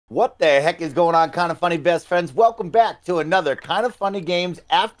What the heck is going on, Kind of Funny best friends? Welcome back to another Kind of Funny Games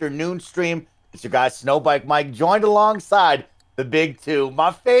afternoon stream. It's your guy Snowbike Mike, joined alongside the big two,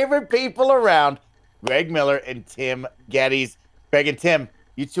 my favorite people around, Greg Miller and Tim Geddes. Greg and Tim,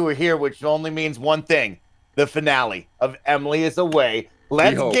 you two are here, which only means one thing: the finale of Emily is Away.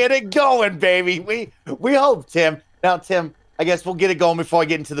 Let's get it going, baby. We hope, Tim. Now, Tim, I guess we'll get it going before I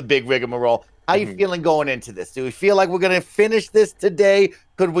get into the big rigmarole. How you feeling going into this? Do we feel like we're going to finish this today?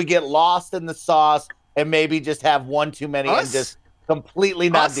 Could we get lost in the sauce and maybe just have one too many and just completely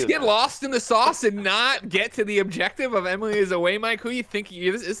not do get lost in the sauce and not get to the objective of Emily is Away, Mike? Who you think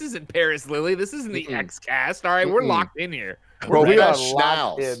this isn't Paris Lily. This isn't the X cast. All right, we're locked in here. Bro, we are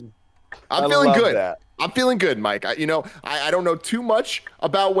locked in. I'm feeling good. I'm feeling good, Mike. I don't know too much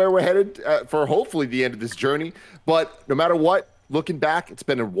about where we're headed for hopefully the end of this journey, but no matter what, looking back, it's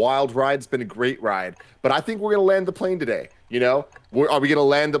been a wild ride. It's been a great ride. But I think we're going to land the plane today. You know, are we going to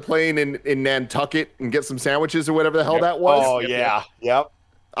land the plane in Nantucket and get some sandwiches or whatever the hell that was? Oh, yeah. Yep.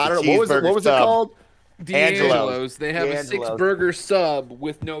 I don't know. What was it called? D'Angelo's. They have a 6-burger sub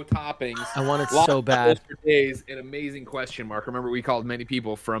with no toppings. I want it so bad. For days, an amazing question mark. Remember, we called many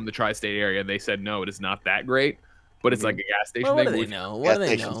people from the tri-state area. They said, no, it is not that great, but it's like a gas station. Well, what do they know? What do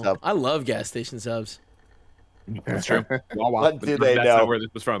they know? I love gas station subs. That's true. What do they know? That's not where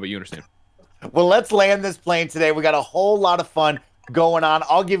this was from, but you understand. Well, let's land this plane today. We got a whole lot of fun going on.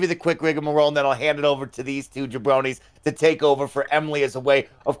 I'll give you the quick rigmarole, and then I'll hand it over to these two jabronis to take over for Emily is Away.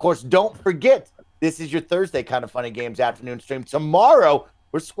 Of course, don't forget, this is your Thursday Kind of Funny Games afternoon stream. Tomorrow,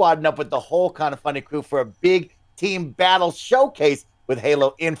 we're squadding up with the whole Kind of Funny crew for a big team battle showcase with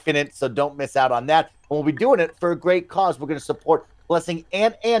Halo Infinite, so don't miss out on that. And we'll be doing it for a great cause. We're going to support Blessing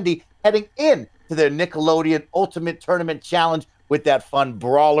and Andy heading in to their Nickelodeon Ultimate Tournament Challenge with that fun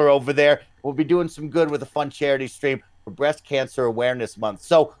brawler over there. We'll be doing some good with a fun charity stream for Breast Cancer Awareness Month.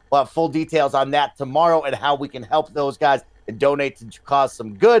 So we'll have full details on that tomorrow and how we can help those guys and donate to cause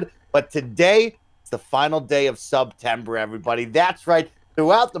some good. But today, it's the final day of September, everybody. That's right.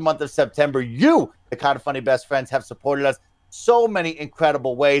 Throughout the month of September, you, the Kind of Funny best friends, have supported us so many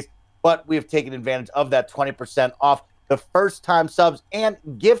incredible ways, but we have taken advantage of that 20% off the first-time subs and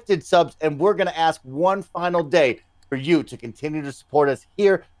gifted subs, and we're going to ask one final day for you to continue to support us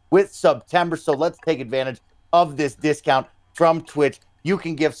here with September. So let's take advantage of this discount from Twitch. You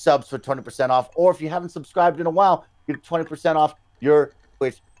can give subs for 20% off, or if you haven't subscribed in a while, get 20% off your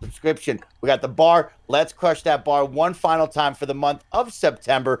Twitch subscription. We got the bar. Let's crush that bar one final time for the month of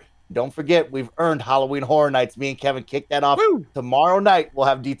September. Don't forget, we've earned Halloween Horror Nights. Me and Kevin kick that off tomorrow night. We'll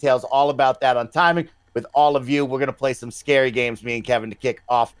have details all about that on timing with all of you. We're going to play some scary games, me and Kevin, to kick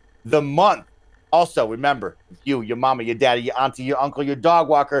off the month. Also, remember, if you, your mama, your daddy, your auntie, your uncle, your dog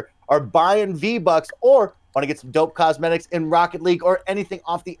walker are buying V-Bucks or want to get some dope cosmetics in Rocket League or anything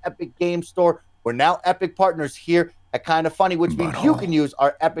off the Epic Games Store, we're now Epic partners here at Kind of Funny, which means you can use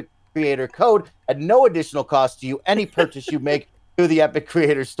our Epic Creator code at no additional cost to you. Any purchase you make through the Epic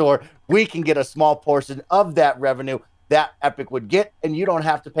Creator Store, we can get a small portion of that revenue that Epic would get, and you don't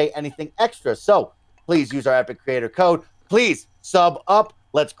have to pay anything extra. So please use our Epic Creator code. Please sub up.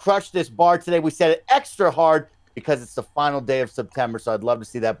 Let's crush this bar today. We set it extra hard because it's the final day of September, so I'd love to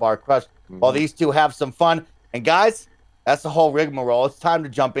see that bar crushed while these two have some fun. And guys, that's the whole rigmarole. It's time to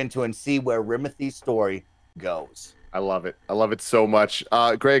jump into and see where Rimothy's story goes. I love it. I love it so much.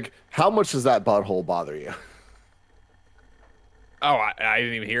 Greg, how much does that butthole bother you? Oh, I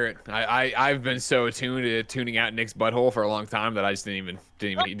didn't even hear it. I've been so attuned to tuning out Nick's butthole for a long time that I just didn't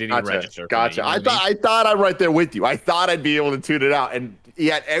even register. Gotcha. I thought I'm right there with you. I thought I'd be able to tune it out, and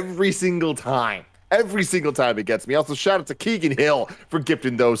yet every single time it gets me. Also, shout out to Keegan Hill for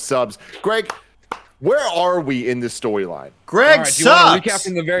gifting those subs. Greg, where are we in this storyline? Greg sucks. Do you want to recap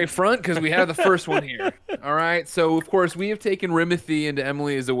from the very front because we have the first one here. All right. So of course we have taken Rimothy into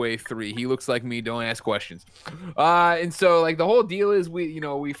Emily is Away 3. He looks like me. Don't ask questions. And so like the whole deal is we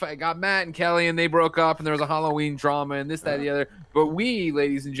got Matt and Kelly and they broke up and there was a Halloween drama and this, that, and the other. But we,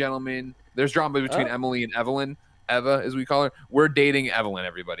 ladies and gentlemen, there's drama between Emily and Evelyn. Eva, as we call her, we're dating Evelyn,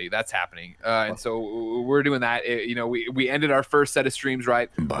 everybody. That's happening. And so we're doing that. We ended our first set of streams, right,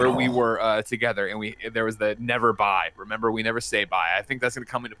 where we were together, and there was the never bye. Remember, we never say bye. I think that's going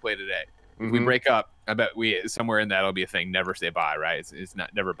to come into play today. If we break up, I bet somewhere in that'll be a thing. Never say bye, right? It's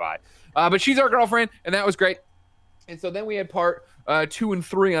not never bye. But she's our girlfriend, and that was great. And so then we had part 2 and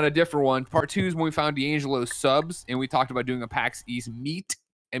 3 on a different one. Part 2 is when we found D'Angelo's subs, and we talked about doing a PAX East meet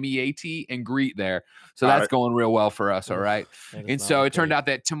MEAT, and greet there. So that's going real well for us. All right. And so it turned out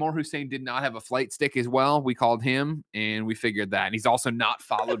that Timur Hussein did not have a flight stick as well. We called him and we figured that. And he's also not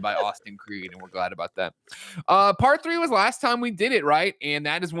followed by Austin Creed. And we're glad about that. Part 3 was last time we did it, right? And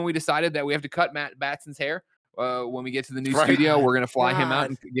that is when we decided that we have to cut Matt Batson's hair. When we get to the new studio, we're going to fly him out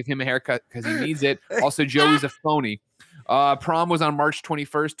and give him a haircut because he needs it. Also, Joey's a phony. Prom was on March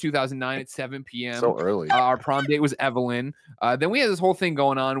 21st, 2009 at 7 p.m. So early. Our prom date was Evelyn. Then we had this whole thing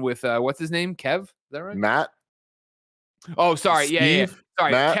going on with, what's his name? Kev? Is that right? Matt? Oh, sorry. Steve? Yeah.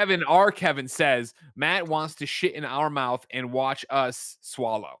 Sorry. Matt? Kevin says, Matt wants to shit in our mouth and watch us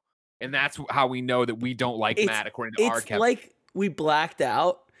swallow. And that's how we know that we don't like Matt, according to our Kevin. It's like we blacked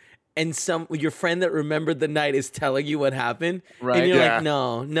out. And your friend that remembered the night is telling you what happened. Right. And you're like,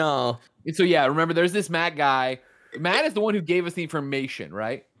 no. And so, remember, there's this Matt guy. Matt is the one who gave us the information,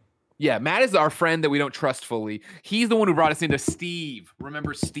 right? Yeah, Matt is our friend that we don't trust fully. He's the one who brought us into Steve.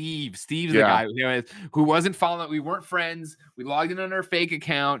 Remember Steve? Steve's the guy who wasn't following. We weren't friends. We logged in on our fake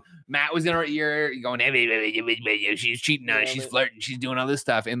account. Matt was in our ear going, hey, she's cheating on us. She's flirting. She's doing all this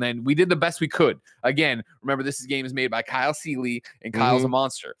stuff. And then we did the best we could. Again, remember, this game is made by Kyle Seeley, and Kyle's a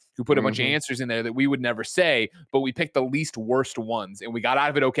monster who put a bunch of answers in there that we would never say, but we picked the least worst ones, and we got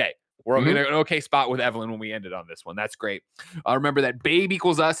out of it okay. We're in an okay spot with Evelyn when we ended on this one. That's great. Remember that Babe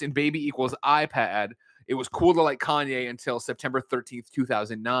equals us and Baby equals iPad. It was cool to like Kanye until September 13th,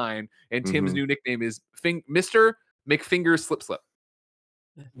 2009. And Tim's new nickname is Mr. McFinger Slip Slip.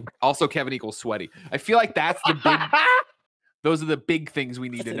 Also, Kevin equals Sweaty. I feel like that's the big... Those are the big things we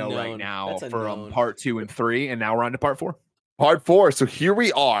need to know right now for part 2 and 3. And now we're on to part 4. Part 4. So here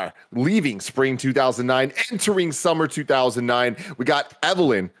we are, leaving spring 2009, entering summer 2009. We got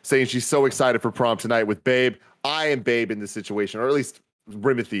Evelyn saying she's so excited for prom tonight with Babe. I am Babe in this situation, or at least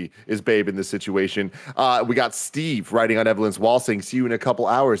Rimothy is Babe in this situation. We got Steve writing on Evelyn's wall saying, see you in a couple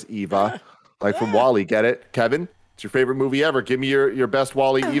hours, Eva. Like from Wall-E, get it? Kevin, it's your favorite movie ever. Give me your best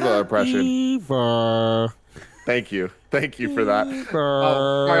Wall-E Eva impression. Eva. Thank you for that.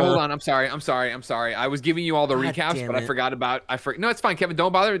 All right, hold on. I'm sorry. I was giving you all the recaps, but I forgot about. No, it's fine, Kevin.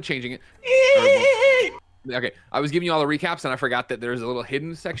 Don't bother changing it. Okay, I was giving you all the recaps, and I forgot that there's a little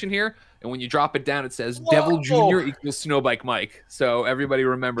hidden section here. And when you drop it down, it says Devil Jr. equals Snowbike Mike. So everybody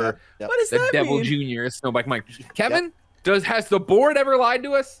remember what does that Devil mean? Jr. is Snowbike Mike. Kevin, has the board ever lied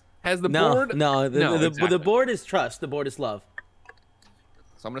to us? Has the board? No. The board is trust. The board is love.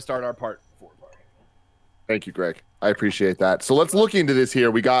 So I'm gonna start our part 4. Thank you, Greg. I appreciate that. So let's look into this here.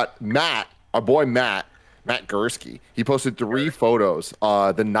 We got Matt, our boy Matt Gursky. He posted 3 photos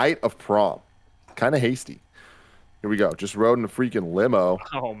the night of prom. Kind of hasty. Here we go. Just rode in a freaking limo.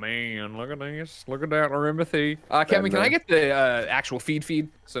 Oh, man. Look at this. Look at that, Rimothy. Kevin, can I get the actual feed?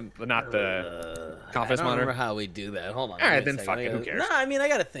 So not the conference monitor? I don't remember how we do that. Hold on. All right, then fuck it. Who cares? No, I mean, I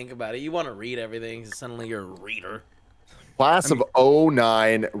got to think about it. You want to read everything. Suddenly you're a reader. Class of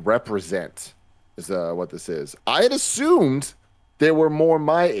 09 represent. Is what this is. I had assumed they were more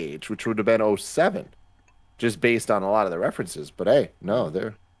my age, which would have been 07, just based on a lot of the references. But hey, no,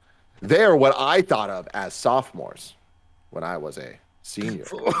 they're what I thought of as sophomores when I was a senior.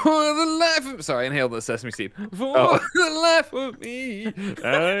 For the life of... Sorry, I inhaled the sesame seed. For the life of me,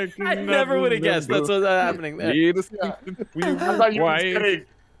 I never would have guessed that's what's happening there. I thought you were kidding.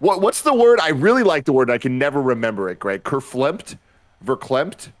 What's the word? I really like the word. I can never remember it, Greg. Verklempt?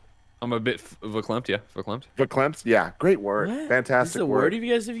 I'm a bit verklempt, yeah. Verklempt? Yeah, great word. What? Fantastic Is this a word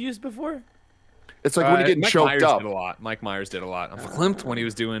you guys have used before? It's like when you get choked up. Mike Myers did a lot. I'm verklempt when he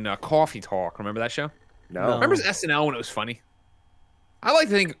was doing Coffee Talk. Remember that show? No. Remember SNL when it was funny? I like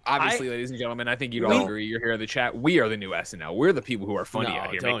to think, obviously, ladies and gentlemen, I think you'd all agree. You're here in the chat. We are the new SNL. We're the people who are funny out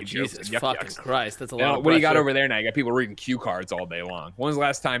here making jokes. Jesus fucking Christ, that's a lot of What do you got over there now? You got people reading cue cards all day long. When was the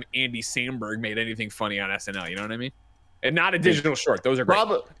last time Andy Samberg made anything funny on SNL? You know what I mean? And not a digital short. Those are great.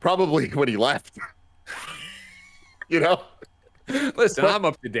 Probably when he left. You know? Listen, I'm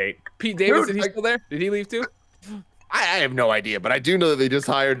up to date. Pete Davidson, he's still there? Did he leave too? I have no idea, but I do know that they just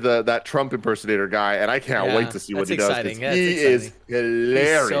hired that Trump impersonator guy, and I can't wait to see what he does. He is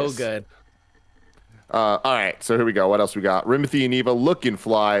hilarious. He's so good. All right, so here we go. What else we got? Rimothy and Eva looking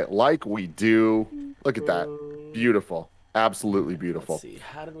fly like we do. Look at that. Beautiful. Absolutely beautiful. Let's see.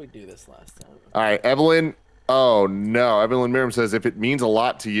 How did we do this last time? All right, Evelyn. Oh, no. Evelyn Miriam says, if it means a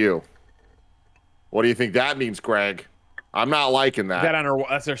lot to you. What do you think that means, Greg? I'm not liking that. Is that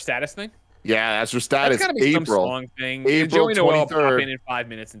that's her status thing? Yeah, that's her status. That's gotta be April. Some song thing. April Joey Noel 23rd. pop in 5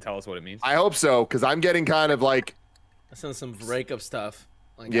 minutes and tell us what it means. I hope so, because I'm getting kind of like... Some breakup stuff.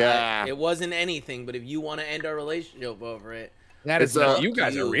 Like, yeah. It wasn't anything, but if you want to end our relationship over it... That is, you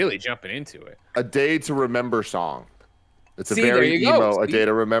guys are really jumping into it. A day to remember song It's a very emo, a day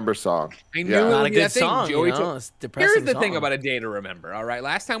to remember song. I knew not a good song. Joey, It's depressing. Here's the thing about a day to remember. All right,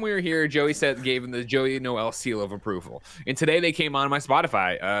 last time we were here, Joey gave him the Joey Noel seal of approval, and today they came on my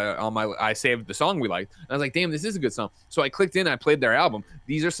Spotify. I saved the song we liked, and I was like, damn, this is a good song. So I clicked in, I played their album.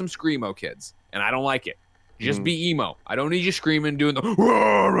 These are some screamo kids, and I don't like it. Just be emo. I don't need you screaming, doing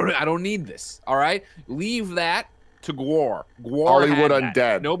the. I don't need this. All right, leave that to Gwar. Hollywood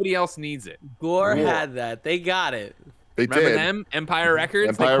Undead. Nobody else needs it. Gwar had that. They got it. They Remember did. them? Empire Records.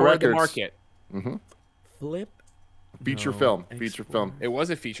 Empire they Records. The market. Flip. Feature film. Feature film. It was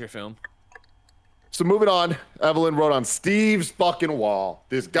a feature film. So moving on, Evelyn wrote on Steve's fucking wall.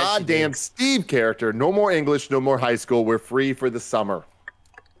 This goddamn Steve character. No more English, no more high school. We're free for the summer.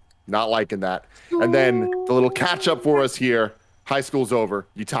 Not liking that. And then the little catch up for us here. High school's over.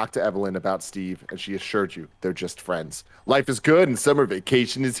 You talked to Evelyn about Steve, and she assured you they're just friends. Life is good, and summer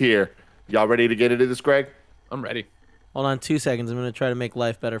vacation is here. Y'all ready to get into this, Greg? I'm ready. Hold on 2 seconds. I'm going to try to make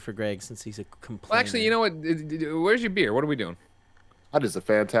life better for Greg since he's a complainer. Well, actually, you know what? Where's your beer? What are we doing? That is a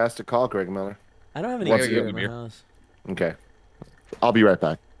fantastic call, Greg Miller. I don't have any beer in my house. Okay. I'll be right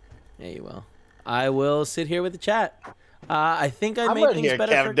back. Yeah, you will. I will sit here with the chat. I think I made things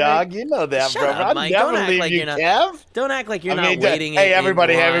better Kev, for dog. Greg. You know that, Shut bro. up, Mike. Don't act like you're not. Kev. Don't act like you're not waiting. Hey,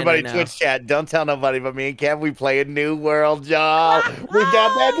 everybody, Twitch chat. Don't tell nobody but me and Kev. We play a New World, y'all. We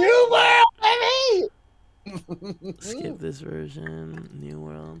got that New World, baby. Skip this version. New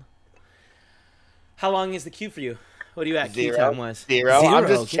World. How long is the queue for you? What are you at queue time wise? Zero. I'm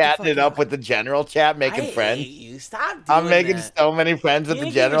just chatting it up with the general chat, making friends. You. Stop doing I'm making that. so many friends with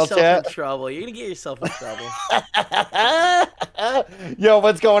the general chat. In trouble. You're gonna get yourself in trouble. Yo,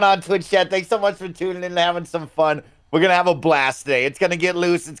 what's going on, Twitch chat? Thanks so much for tuning in and having some fun. We're gonna have a blast today. It's gonna get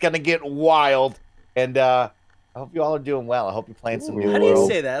loose. It's gonna get wild. And I hope you all are doing well. I hope you're playing some New World. How do you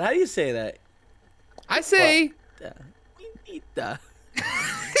say that? How do you say that? I say.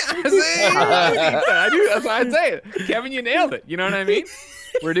 I do. That's why I'd say it. Kevin, you nailed it. You know what I mean?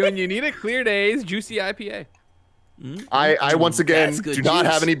 We're doing You Need a Clear Days Juicy IPA. I once again do not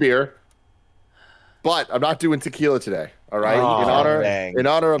have any beer, but I'm not doing tequila today. All right, in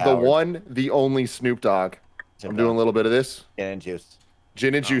honor of the one, the only Snoop Dogg. I'm doing a little bit of this. Gin and juice.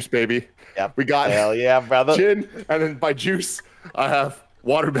 Gin and juice, baby. Yep. We got hell yeah, brother. Gin, and then by juice, I have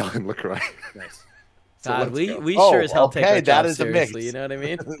watermelon liqueur. Nice. So God, we sure as hell take our job seriously. You know what I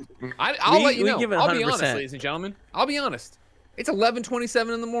mean? I'll let you know. I'll be honest, ladies and gentlemen. I'll be honest. It's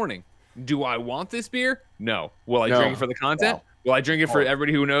 11:27 in the morning. Do I want this beer? No. Will I drink it for the content? No. Will I drink it for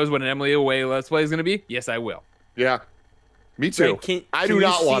everybody who knows what an Emily Away Let's Play is going to be? Yes, I will. Yeah. Me too. Greg, I do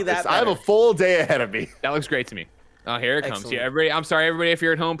not want this. I have a full day ahead of me. That looks great to me. Oh, here it comes. Yeah, everybody. I'm sorry, everybody. If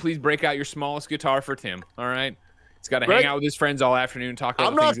you're at home, please break out your smallest guitar for Tim. All right. He's got to hang out with his friends all afternoon, talk about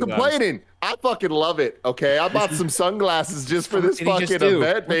things. I'm not complaining. I fucking love it. Okay, I bought some sunglasses just for this fucking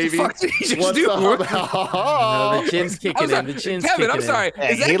event, baby. What the fuck did he just do? No, the chin's kicking in. The chin's Kevin, kicking I'm sorry.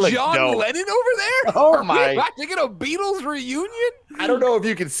 Hey, is that John Lennon over there? Oh my! Are we about to get a Beatles reunion? I don't know if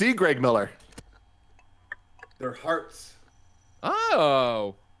you can see Greg Miller. They're hearts.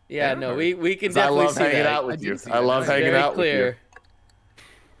 Oh. Yeah, no, we can definitely see that. I love hanging out with you. I love hanging out with you.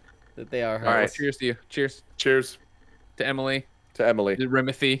 That they are hearts. All right, cheers to you. Cheers. Cheers. To Emily. To Emily. To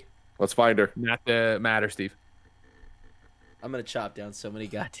Rimothy. Let's find her. Not the matter, Steve. I'm going to chop down so many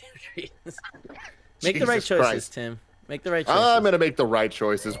goddamn trees. Make the right choices, Tim. Make the right choices. I'm going to make the right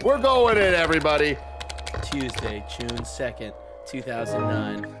choices. We're going in, everybody. Tuesday, June 2nd,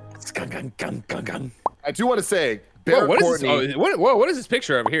 2009. I do want to say, what is this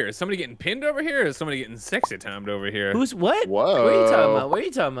picture over here? Is somebody getting pinned over here? Or is somebody getting sexy timed over here? Who's what? Whoa. What are you talking about? What are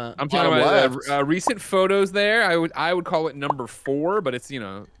you talking about? I'm talking about recent photos there. I would call it number 4, but it's,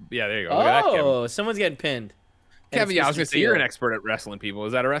 yeah, there you go. Look at that, Kevin. Someone's getting pinned. Kevin, I was going to say, you're an expert at wrestling people.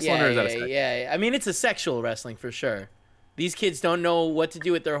 Is that a wrestling or is that a sex? Yeah. I mean, it's a sexual wrestling for sure. These kids don't know what to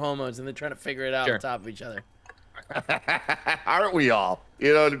do with their hormones, and they're trying to figure it out on top of each other. Aren't we all?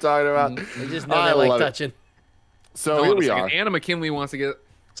 You know what I'm talking about? They just know they like touching. So here we are. Anna McKinley wants to get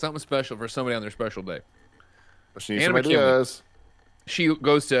something special for somebody on their special day. She needs some ideas. She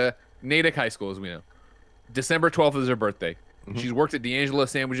goes to Natick High School, as we know. December 12th is her birthday. She's worked at D'Angelo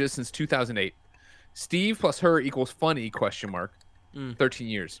Sandwiches since 2008. Steve plus her equals funny, 13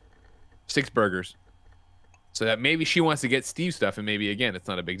 years. 6 burgers. So that maybe she wants to get Steve stuff, and maybe, again, it's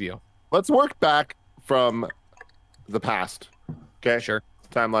not a big deal. Let's work back from the past. Okay? Sure.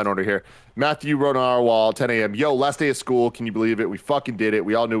 Timeline order here. Matthew wrote on our wall, 10 a.m. Yo, last day of school. Can you believe it? We fucking did it.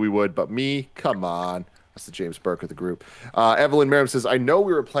 We all knew we would, but me? Come on. That's the James Burke of the group. Evelyn Merriam says, I know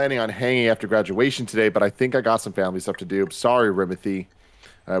we were planning on hanging after graduation today, but I think I got some family stuff to do. Sorry, Rimothy.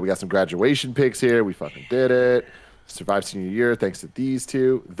 We got some graduation pics here. We fucking did it. Survived senior year thanks to these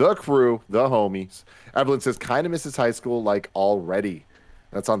two. The crew, the homies. Evelyn says, kind of misses high school like already.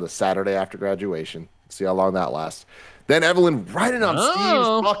 That's on the Saturday after graduation. See how long that lasts. Then Evelyn writing on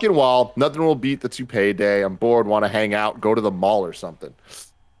Steve's fucking wall. Nothing will beat the toupee day. I'm bored, want to hang out, go to the mall or something.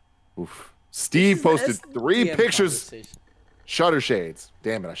 Oof. Steve posted 3 pictures. Shutter shades.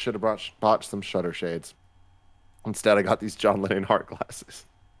 Damn it, I should have bought some shutter shades. Instead, I got these John Lennon heart glasses.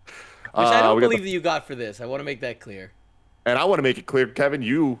 Which I don't believe that you got for this. I want to make that clear. And I want to make it clear, Kevin,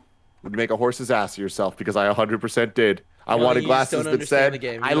 you would make a horse's ass of yourself because I 100% did. I wanted glasses that said,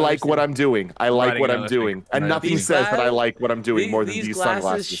 I like what I'm doing. I like what I'm doing. And nothing says that I like what I'm doing more than these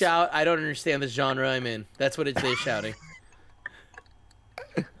sunglasses. These shout, I don't understand the genre I'm in. That's what they're shouting.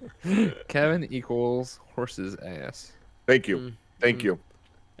 Kevin equals horse's ass. Thank you. Thank you.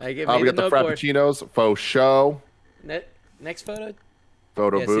 We got the Frappuccinos. Faux show. Next photo?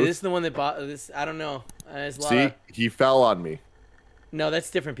 Photo booth. See, this is the one that bought this. I don't know. He fell on me. No, that's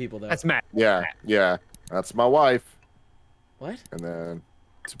different people, though. That's Matt. Yeah, yeah. That's my wife. What? And then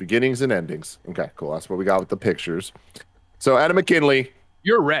it's beginnings and endings. Okay, cool. That's what we got with the pictures. So, Anna McKinley.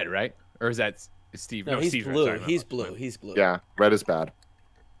 You're red, right? Or is that Steve? No, he's Steve's blue. red. Sorry, he's blue. He's blue. Yeah, red is bad.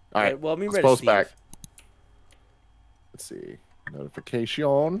 All right. Well, I mean, let's red post is back. Let's see.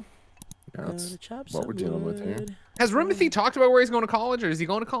 Notification. That's what we're dealing with here. Has Rimothy talked about where he's going to college, or is he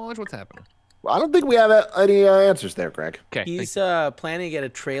going to college? What's happening? Well, I don't think we have any answers there, Greg. Okay. He's planning to get a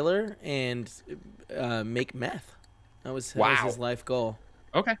trailer and make meth. That was his life goal.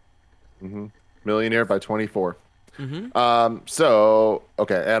 Okay. Millionaire by 24.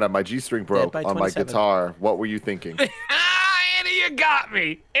 Okay, Anna, my G-string broke on my guitar. What were you thinking? Anna, you got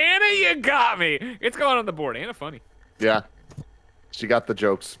me. Anna, you got me. It's going on the board. Anna, funny. Yeah. She got the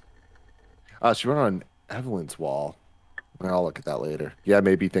jokes. She went on Evelyn's wall. I'll look at that later. Yeah,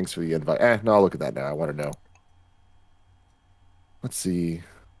 maybe. Thanks for the invite. No, I'll look at that now. I want to know. Let's see.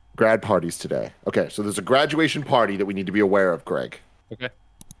 Grad parties today. Okay, so there's a graduation party that we need to be aware of, Greg. Okay.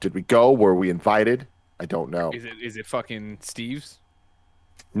 Did we go? Were we invited? I don't know. Is it fucking Steve's?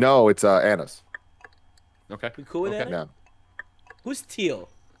 No, it's Anna's. Okay. We cool with that? No. Who's Teal?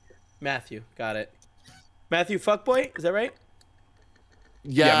 Matthew. Got it. Matthew Fuckboy? Is that right?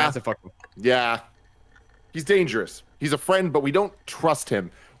 Yeah. Yeah, Matt's a fuckboy. Yeah. He's dangerous. He's a friend, but we don't trust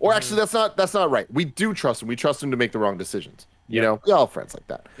him. Or actually, that's not right. We do trust him. We trust him to make the wrong decisions. You know, we all have friends like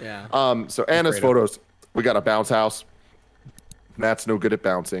that. Yeah. So Anna's photos. We got a bounce house. Matt's no good at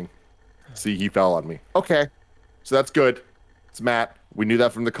bouncing. See, he fell on me. Okay, so that's good. It's Matt. We knew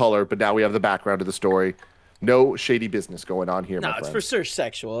that from the color, but now we have the background of the story. No shady business going on here. No, it's for sure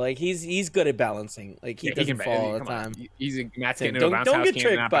sexual. Like he's good at balancing. Like he doesn't fall all the time. Matt's getting Tim, don't get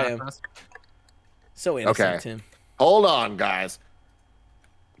tricked by him. So innocent, Tim. Hold on, guys.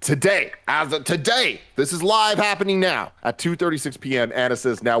 Today, this is live happening now at 2:36 p.m. Anna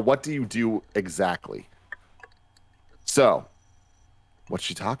says, now what do you do exactly? So, what's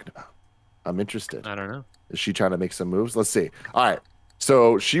she talking about? I'm interested. I don't know. Is she trying to make some moves? Let's see. All right.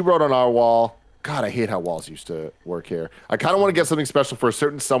 So she wrote on our wall. God, I hate how walls used to work here. I kind of want to get something special for a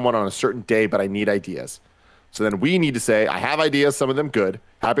certain someone on a certain day, but I need ideas. So then we need to say, I have ideas, some of them good.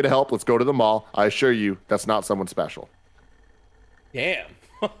 Happy to help. Let's go to the mall. I assure you, that's not someone special. Damn.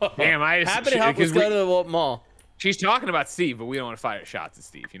 Damn, happy to help. Let's go to the mall. She's talking about Steve, but we don't want to fire shots at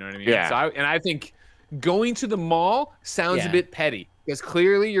Steve. You know what I mean? Yeah. So I think going to the mall sounds a bit petty because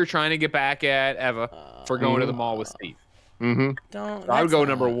clearly you're trying to get back at Eva for going to the mall with Steve. I would go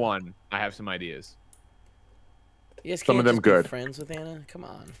number one. I have some ideas. You guys some of them good. Friends with Anna? Come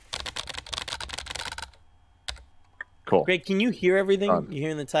on. Cool. Greg, can you hear everything? You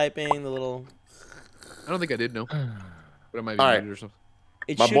hearing the typing, the little? I don't think I did. No. But it might be muted or something.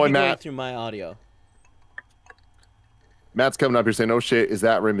 It should be going through my audio. Matt's coming up here saying, "Oh shit, is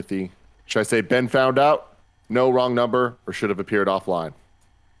that Rimothy?" Should I say Ben found out? No, wrong number, or should have appeared offline?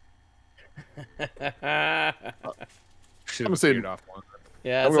 Should have appeared offline.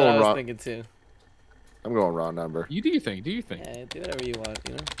 Yeah, that's what I was thinking too. I'm going wrong number. You do your thing. Do your thing. Yeah, do whatever you want.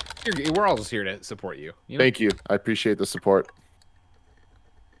 You know. We're all just here to support you. You know? Thank you. I appreciate the support.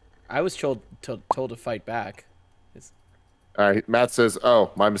 I was told to fight back. All right, Matt says,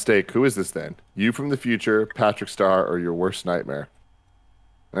 "Oh, my mistake. Who is this then? You from the future, Patrick Star, or your worst nightmare?"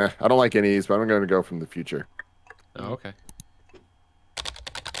 I don't like any of these, but I'm going to go from the future. Oh, okay.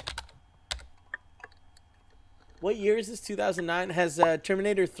 What year is this? 2009. Has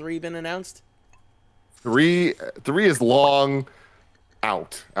Terminator 3 been announced? 3 is long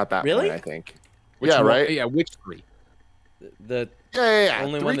out at that point, I think. Right? Yeah, which 3? The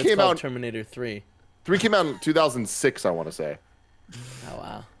only one that's called Terminator 3. 3 came out in 2006, I want to say. Oh,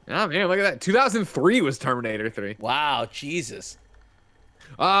 wow. Oh man, look at that. 2003 was Terminator 3. Wow, Jesus.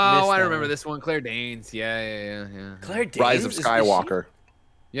 Oh, I remember this one. Claire Danes. Yeah. Claire Danes. Rise of Skywalker.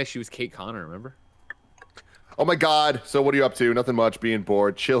 Yeah, she was Kate Connor. Remember? Oh my God. So what are you up to? Nothing much. Being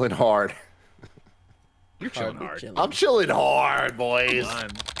bored. Chilling hard. You're chilling hard. I'm chilling hard, boys.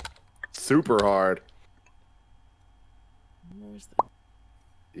 Super hard. Where's the...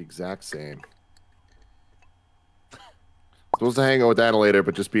 Exact same. Supposed to hang out with Anna later,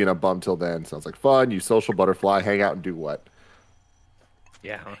 but just being a bum till then. Sounds like fun. You social butterfly. Hang out and do what?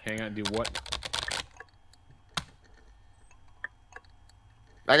 Yeah, hang out and do what?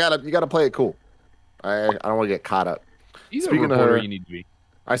 You gotta play it cool. I don't want to get caught up. Speaking of her, you need to be.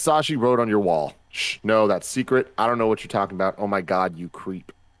 I saw she wrote on your wall. Shh, no, that's secret. I don't know what you're talking about. Oh my God, you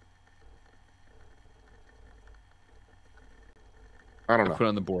creep. I don't know. Put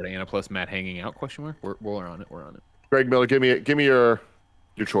on the board Anna plus Matt hanging out? Question mark. We're on it. We're on it. Greg Miller, give me your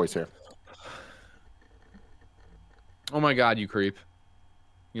choice here. Oh my God, you creep.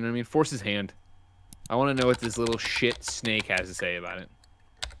 You know what I mean? Force his hand. I want to know what this little shit snake has to say about it.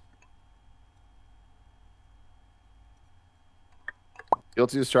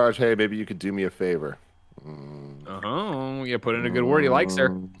 Guilty as charged. Hey, maybe you could do me a favor. Yeah, put in a good word. He likes her.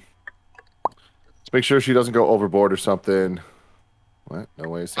 Let's make sure she doesn't go overboard or something. What? No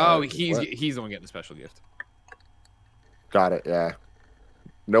way. Sorry. Oh, he's the one getting the special gift. Got it. Yeah.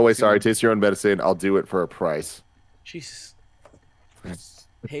 No way. Sorry. Taste your own medicine. I'll do it for a price. Jesus.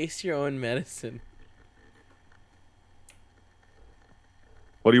 Taste your own medicine.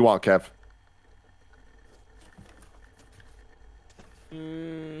 What do you want, Kev?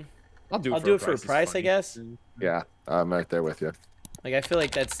 I'll do it for a price, I guess. Yeah, I'm right there with you. Like, I feel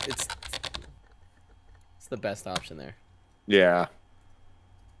like it's the best option there. Yeah.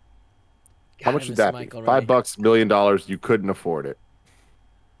 God, how much would that be? $5, $1 million. You couldn't afford it.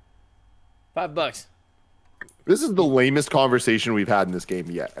 $5. This is the lamest conversation we've had in this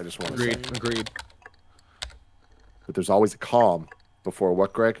game yet. I just want to say. Agreed. But there's always a calm before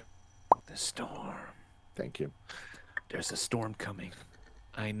what, Greg? The storm. Thank you. There's a storm coming.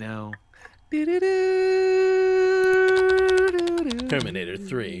 I know. Terminator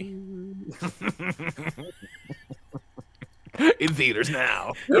 3. In theaters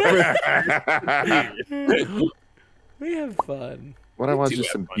now. We have fun. What I want is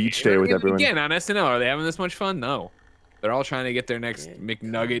just some beach day with everyone. Again, on SNL, are they having this much fun? No. They're all trying to get their next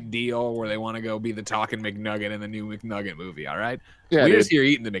McNugget deal where they want to go be the talking McNugget in the new McNugget movie, all right? Yeah, we're just here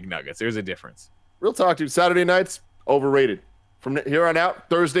eating the McNuggets. There's a difference. Real talk, dude. Saturday nights, overrated. From here on out,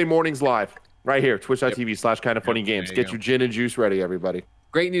 Thursday mornings live. Right here, twitch.tv/KindaFunnyGames. Get your gin and juice ready, everybody.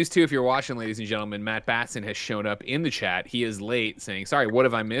 Great news, too, if you're watching, ladies and gentlemen. Matt Batson has shown up in the chat. He is late saying, sorry, what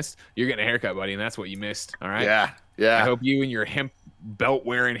have I missed? You're getting a haircut, buddy, and that's what you missed, all right? Yeah. I hope you and your hemp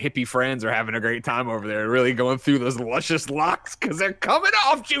belt-wearing hippie friends are having a great time over there, really going through those luscious locks, because they're coming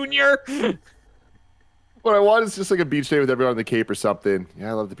off, Junior! What I want is just like a beach day with everyone on the Cape or something. Yeah,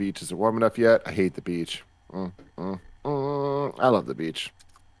 I love the beach. Is it warm enough yet? I hate the beach. I love the beach.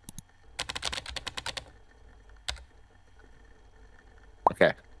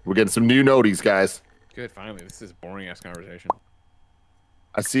 Okay, we're getting some new noties, guys. Good, finally. This is a boring-ass conversation.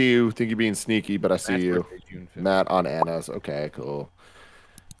 I see you. Think you're being sneaky, but I see you. Matt on Anna's. Okay, cool.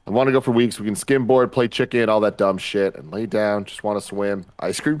 I want to go for weeks. We can skimboard, play chicken, all that dumb shit, and lay down. Just want to swim.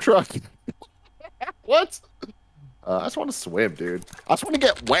 Ice cream truck. What? I just want to swim, dude. I just want to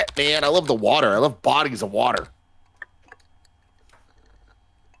get wet, man. I love the water. I love bodies of water.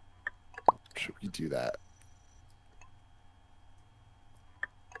 Should we do that?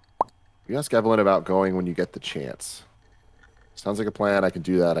 You ask Evelyn about going when you get the chance. Sounds like a plan. I can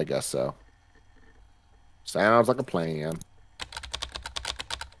do that, I guess so. Sounds like a plan.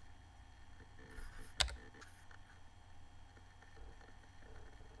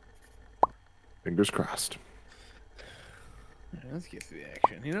 Fingers crossed. Let's get to the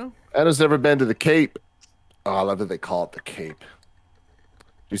action, you know? Anna's never been to the Cape. Oh, I love that they call it the Cape.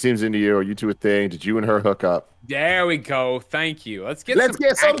 She seems into you. Are you two a thing? Did you and her hook up? There we go. Thank you. Let's get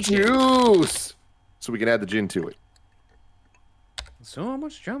some juice so we can add the gin to it. So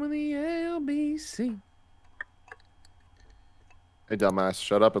much drama in the LBC. Hey, dumbass,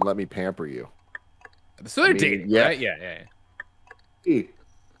 shut up and let me pamper you. So they're dating, yeah. right? Yeah.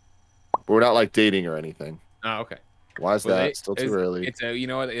 But we're not like dating or anything. Oh, okay. Why is that? Still too early. It's a, you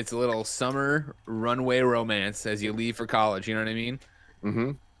know what? It's a little summer runway romance as you leave for college. You know what I mean?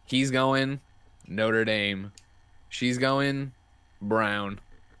 Mm-hmm. He's going Notre Dame. She's going Brown.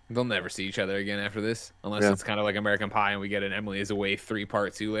 They'll never see each other again after this, unless it's kind of like American Pie and we get an Emily is Away 3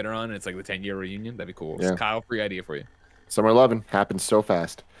 Part 2 later on. And it's like the 10-year reunion. That'd be cool. Yeah. Kyle, free idea for you. Summer 11 happens so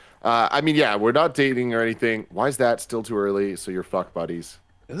fast. I mean, yeah, we're not dating or anything. Why is that still too early? So you're fuck buddies.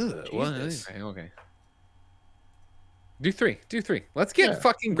 Ugh, okay. Do three. Let's get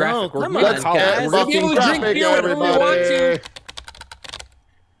fucking graphic. No, come on, guys. We're gonna be able to drink beer whenever we want to.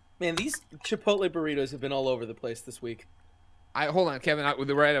 Man, these Chipotle burritos have been all over the place this week. Hold on, Kevin.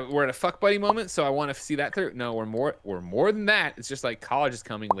 We're at a fuck buddy moment, so I want to see that through. No, we're more than that. It's just like college is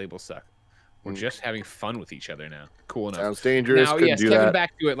coming. Labels suck. We're just having fun with each other now. Cool enough. Sounds dangerous. Now, yes, Kevin,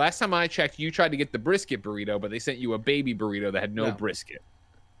 back to it. Last time I checked, you tried to get the brisket burrito, but they sent you a baby burrito that had no brisket.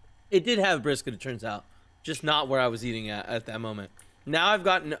 It did have brisket, it turns out. Just not where I was eating at that moment. Now I've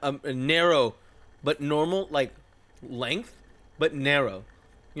gotten a narrow, but normal, like, length, but narrow.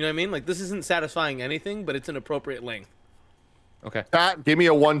 You know what I mean? Like, this isn't satisfying anything, but it's an appropriate length. Okay. Pat, give me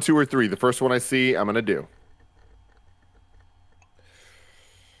a 1, 2, or 3. The first one I see, I'm going to do.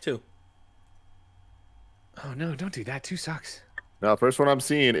 2. Oh, no, don't do that. 2 sucks. Now, the first one I'm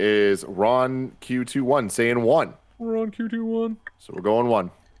seeing is Ron Q21 saying 1. Ron Q21. So we're going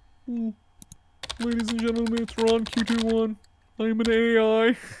 1. Ladies and gentlemen, it's Ron Q21. I'm an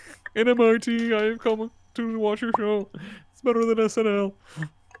AI. In MIT, I have come to watch your show. It's better than SNL.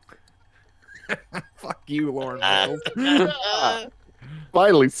 Fuck you, Lauren Michaels.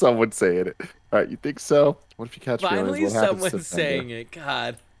 Finally, someone saying it. All right, you think so? What if you catch Finally, feelings? What someone's saying it.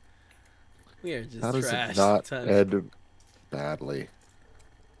 God. We are just How does trash. it not end badly?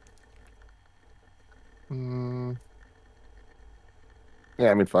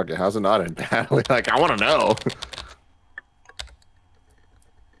 Yeah, I mean, fuck it. How's it not end badly? Like, I want to know.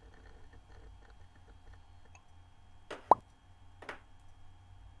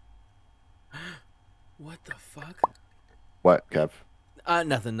 What the fuck? What, Kev?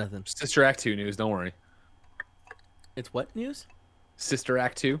 Nothing. Sister Act 2 news, don't worry. It's what news? Sister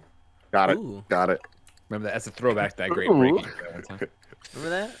Act 2. Got it. Ooh. Got it. Remember that? That's a throwback to that great breaking. Remember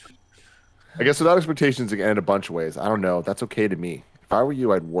that? I guess without expectations, it can end a bunch of ways. I don't know. That's okay to me. If I were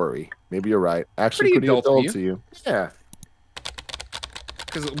you, I'd worry. Maybe you're right. Actually, pretty adult to you. Yeah.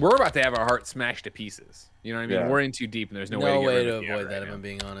 Because we're about to have our heart smashed to pieces. You know what I mean? Yeah. We're in too deep, and there's no way to avoid avoid that, right if I'm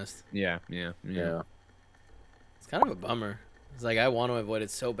being honest. Yeah. It's kind of a bummer. It's like I want to avoid it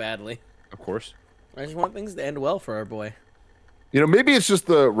so badly. Of course. I just want things to end well for our boy. You know, maybe it's just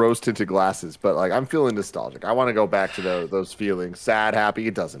the rose-tinted glasses, but like I'm feeling nostalgic. I want to go back to those feelings. Sad, happy,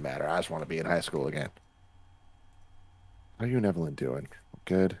 it doesn't matter. I just want to be in high school again. How are you and Evelyn doing?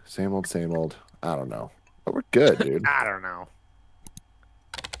 Good. Same old, same old. I don't know. But we're good, dude. I don't know.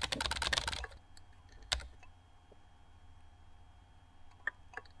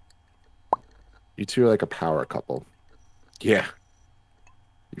 You two are like a power couple. Yeah.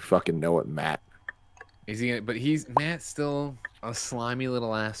 You fucking know it, Matt. Is he? But Matt's still a slimy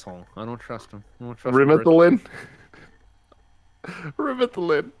little asshole. I don't trust him. Rimothy.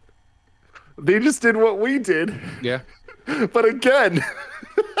 Rimothy. They just did what we did. Yeah. But again,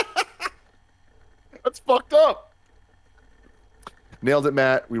 that's fucked up. Nailed it,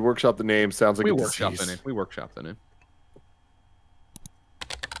 Matt. We workshopped the name. Sounds like we a workshopped disease. the name. We workshopped the name.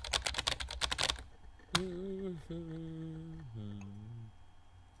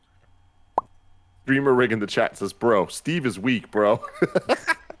 Dreamer Rig in the chat says, "Bro, Steve is weak, bro."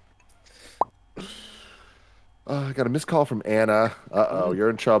 I got a missed call from Anna. Uh-oh, you're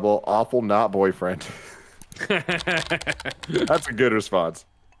in trouble. Awful not boyfriend. That's a good response.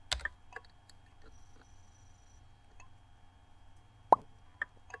 I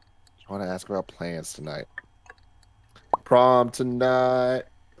want to ask about plans tonight. Prom tonight.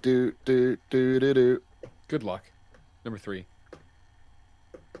 Do. Good luck. Number 3.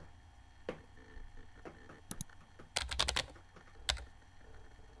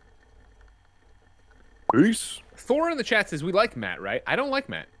 Peace. Thor in the chat says we like Matt, right? I don't like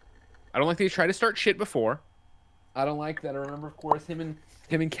Matt. I don't like that he tried to start shit before. I don't like that. I remember, of course, him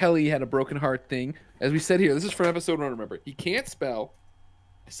and Kelly had a broken heart thing. As we said here, this is from episode 1. Remember, he can't spell.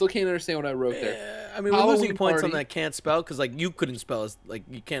 I still can't understand what I wrote there. I mean, we're losing points on that can't spell because like you couldn't spell, like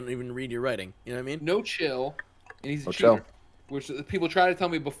you can't even read your writing. You know what I mean? No chill, and he's a No cheater, chill. which people tried to tell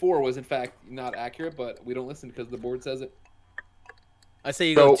me before was in fact not accurate, but we don't listen because the board says it. I say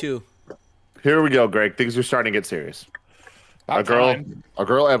you go 2. Here we go, Greg. Things are starting to get serious. Our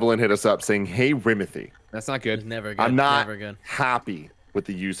girl Evelyn hit us up saying, "Hey, Rimothy." That's not good. Never good. I'm not Never good. happy with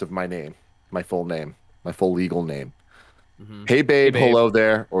the use of my name, my full legal name. Hey, babe, hello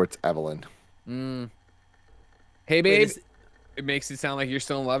there, or it's Evelyn. Hey, babe. It makes it sound like you're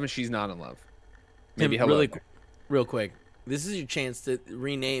still in love and she's not in love. Maybe Tim, hello. real quick. This is your chance to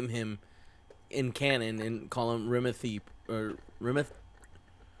rename him in canon and call him Rimothy or Rimoth.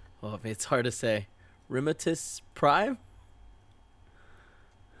 Oh, it's hard to say. Rimotus Prime.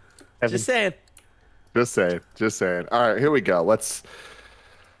 Just saying. Just saying. All right, here we go.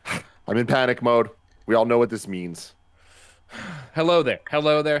 I'm in panic mode. We all know what this means. Hello there.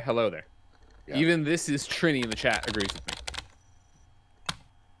 Hello there. Hello there. Yeah. Even this is Trini in the chat agrees with me.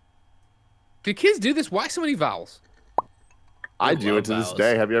 Do kids do this? Why so many vowels? I do it to this vowels.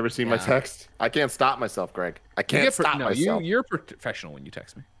 day. Have you ever seen my text? I can't stop myself, Greg. I can't stop myself. You're professional when you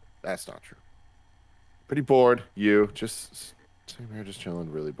text me. That's not true. Pretty bored. You just sitting here, just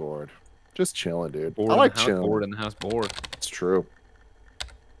chilling. Really bored. Just chilling, dude. Bored I like in the house, chilling. bored in the house. Bored. It's true.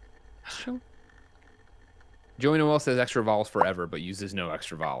 Joey Noel says extra vowels forever, but uses no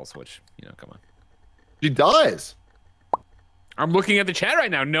extra vowels, which, come on. She does. I'm looking at the chat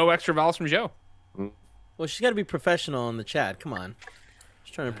right now. No extra vowels from Joe. Well, she's got to be professional in the chat. Come on.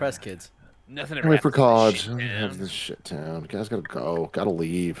 She's trying to impress kids. Nothing Wait for college. Have this shit town. Guys gotta go. Gotta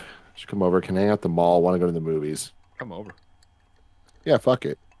leave. Should come over. Can hang out at the mall. Want to go to the movies. Come over. Yeah, fuck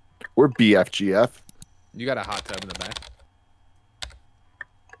it. We're BFGF. You got a hot tub in the back.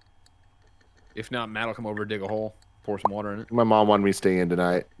 If not, Matt will come over, dig a hole, pour some water in it. My mom wanted me to stay in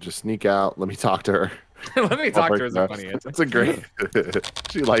tonight. Just sneak out. Let me talk to her. Let me talk to her is a funny answer. That's a great.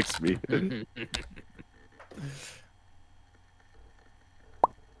 She likes me.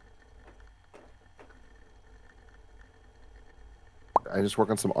 I just work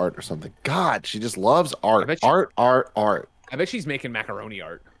on some art or something. God, she just loves art. Art. I bet she's making macaroni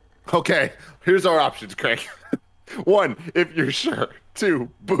art. Okay, here's our options, Craig. 1, if you're sure. 2,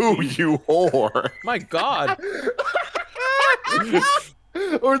 boo, you whore. My God.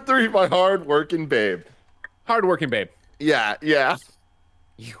 Or 3, my hard-working babe. Hard-working babe. Yeah.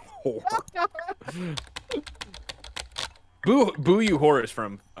 You whore. Boo you whore is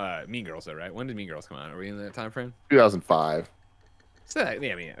from Mean Girls, though, right? When did Mean Girls come out? Are we in that time frame? 2005. So,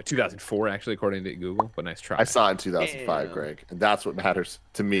 yeah, I mean, 2004, actually, according to Google, but nice try. I saw it in 2005, Greg, and that's what matters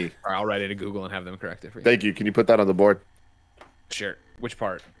to me. All right, I'll write it to Google and have them correct it for you. Thank you. Can you put that on the board? Sure. Which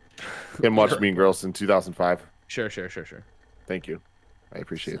part? Kim watched Mean Girls in 2005. Sure. Thank you. I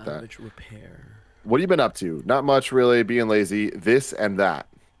appreciate Salvage that. repair. What have you been up to? Not much, really. Being lazy. This and that.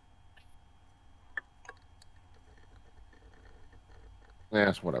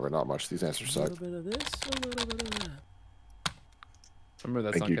 Yeah, whatever. Not much. These answers suck. A little bit of this, a little bit of that. Remember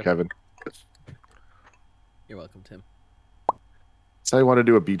that Thank song, you, Kevin. You're welcome, Tim. So you want to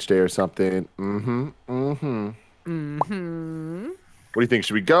do a beach day or something? What do you think?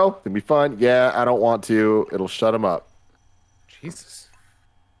 Should we go? It'd be fun. Yeah, I don't want to. It'll shut him up. Jesus.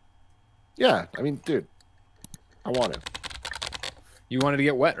 Yeah, I mean, dude, I want to. You wanted to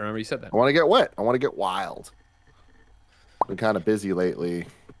get wet. Remember you said that. I want to get wet. I want to get wild. Been kind of busy lately.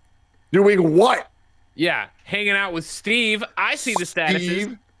 Doing what? Yeah, hanging out with Steve. I see the statuses.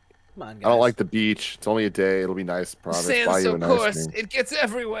 Steve? Come on, guys. I don't like the beach. It's only a day. It'll be nice. Promise. Buy Sand's you so a nice coarse. thing. It gets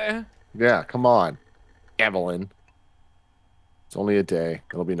everywhere. Yeah, come on, Evelyn. It's only a day.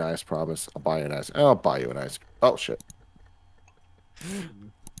 It'll be nice. Promise. I'll buy you a nice. Oh, shit.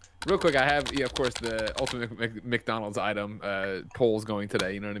 Real quick, I have, of course, the ultimate McDonald's item polls going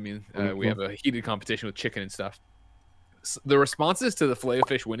today. You know what I mean? We have a heated competition with chicken and stuff. The responses to the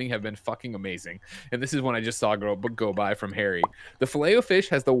Filet-O-Fish winning have been fucking amazing. And this is one I just saw go by from Harry. The Filet-O-Fish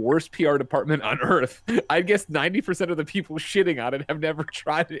has the worst PR department on earth. I guess 90% of the people shitting on it have never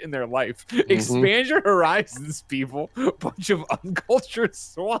tried it in their life. Expand your horizons, people. Bunch of uncultured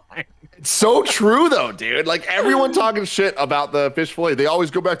swine. It's so true, though, dude. Like, everyone talking shit about the fish fillet, they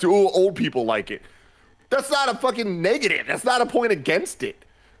always go back to, oh, old people like it. That's not a fucking negative. That's not a point against it.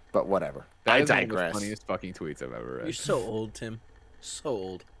 But whatever. I digress. One of the funniest fucking tweets I've ever read. You're so old, Tim. So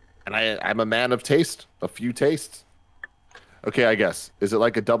old. And I'm a man of taste. A few tastes. Okay, I guess. Is it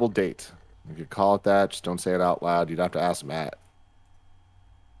like a double date? You could call it that. Just don't say it out loud. You'd have to ask Matt.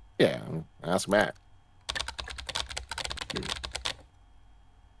 Yeah, ask Matt.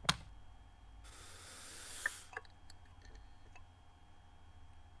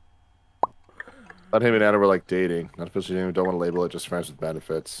 Thought him and Anna were like dating. Not officially dating. Don't want to label it. Just friends with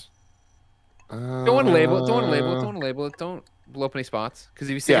benefits. Don't want to label it. Don't want to label it. Don't want to label it. Don't blow up any spots. Because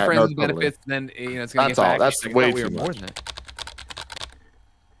if you say friends with benefits, then it's gonna That's get all. back. That's way too more much. than that.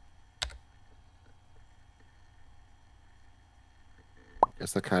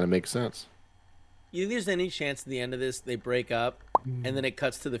 Guess that kind of makes sense. You think there's any chance at the end of this they break up and then it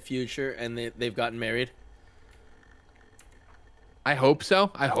cuts to the future and they've gotten married? I hope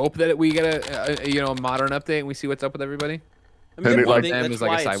so. I hope that we get a modern update and we see what's up with everybody. I mean, like that's them is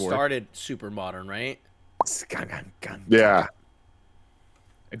like a why it cyborg. started super modern, right? Yeah.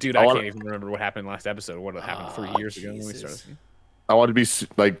 Dude, I can't even remember what happened last episode. What happened 3 years ago when we started. I want to be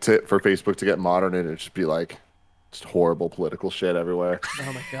like for Facebook to get modern and it just be like Just horrible political shit everywhere.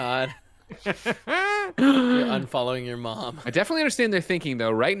 Oh my god. You're unfollowing your mom. I definitely understand their thinking,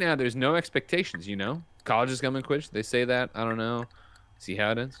 though. Right now, there's no expectations, you know? College is coming quick. They say that. I don't know. See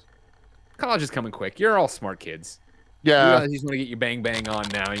how it is? College is coming quick. You're all smart kids. Yeah. You just want to get your bang bang on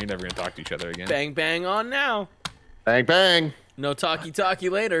now, and you're never going to talk to each other again. Bang bang on now. Bang, bang. No talkie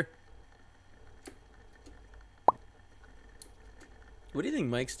later. What do you think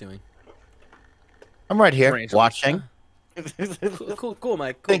Mike's doing? I'm right here Range. watching. Cool,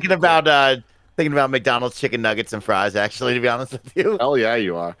 Mike. Cool, Thinking about McDonald's chicken nuggets and fries, actually, to be honest with you. Hell yeah,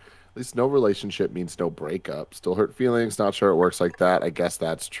 you are. At least no relationship means no breakup. Still hurt feelings. Not sure it works like that. I guess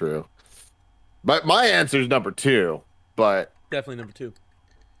that's true. But my answer is number 2. But Definitely number 2.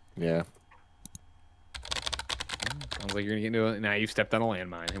 yeah. Sounds like you're going to get into it. Now you've stepped on a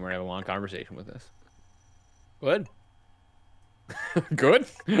landmine, and we're having a long conversation with this. Good. Good?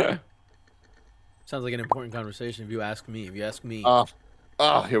 Sounds like an important conversation if you ask me. If you ask me.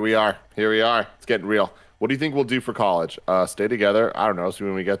 Here we are. It's getting real. What do you think we'll do for college? Stay together? I don't know. See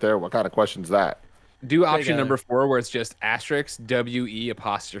when we get there. What kind of question is that? Do option number 4, where it's just asterisk WE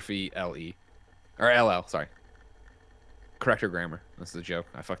apostrophe LE. Or LL, sorry. Correct your grammar. That's the joke.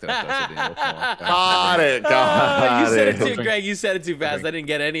 I fucked it up. Got it. You said it too, Greg. You said it too fast. I didn't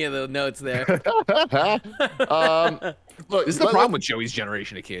get any of the notes there. Look, this is the problem with Joey's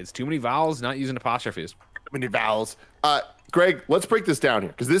generation of kids. Too many vowels, not using apostrophes. Too many vowels. Greg, let's break this down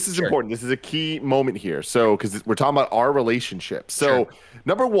here because this is important. This is a key moment here. So, because we're talking about our relationship. So,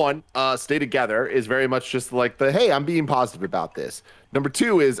 number 1, stay together is very much just like hey, I'm being positive about this. Number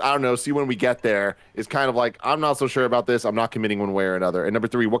 2 is, I don't know, see when we get there is kind of like, I'm not so sure about this. I'm not committing one way or another. And number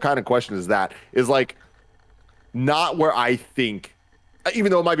 3, what kind of question is that? Is like not where I think,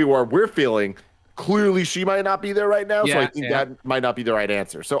 even though it might be where we're feeling, clearly she might not be there right now. So I think that might not be the right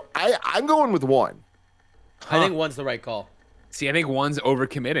answer. So I'm going with 1. I think 1's the right call. See, I think 1's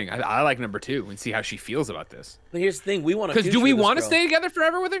overcommitting. I like number 2 and see how she feels about this. But here's the thing: we want to. Because do we want to stay together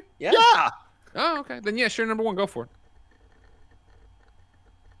forever with her? Yeah. Oh, okay. Then yeah, sure. Number 1, go for it.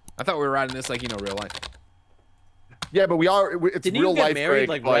 I thought we were riding this like real life. Yeah, but we are. It's Didn't real you get life. married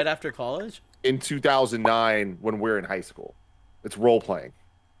Greg, right after college? In 2009, when we're in high school, it's role playing.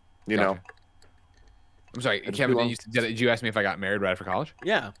 You know. I'm sorry, Kevin. Did you ask me if I got married right after college?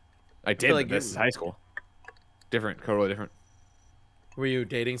 Yeah. I did. Like this is high school. Different, totally different. Were you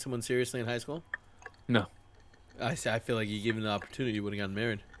dating someone seriously in high school? No. I feel like you given the opportunity, you would have gotten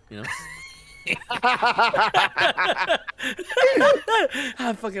married. You know.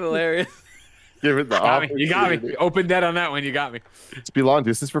 I'm fucking hilarious. Give it the you got me. Open dead on that one. You got me. It's been long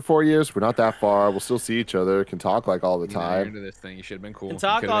distance for 4 years. We're not that far. We'll still see each other. Can talk like all the time. Into this thing, you should have been cool. Can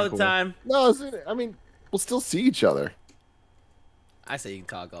talk all the time. No, I mean, we'll still see each other. I say you can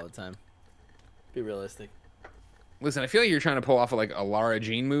talk all the time. Be realistic. Listen, I feel like you're trying to pull off like a Lara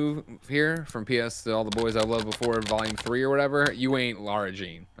Jean move here from PS to All the Boys I Loved Before, Volume 3 or whatever. You ain't Lara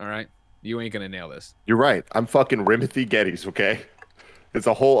Jean, all right? You ain't gonna nail this. You're right. I'm fucking Rimothy Geddes, okay? It's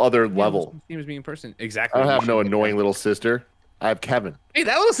a whole other level. Seems being in person. Exactly. I don't have no annoying little sister. I have Kevin. Hey,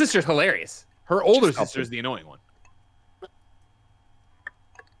 that little sister's hilarious. Her older sister's the annoying one.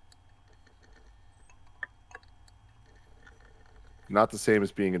 Not the same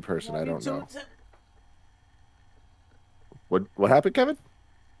as being in person. I don't know. What happened, Kevin?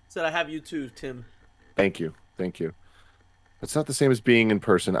 Said I have you too, Tim. Thank you. It's not the same as being in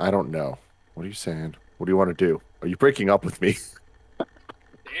person. I don't know. What are you saying? What do you want to do? Are you breaking up with me?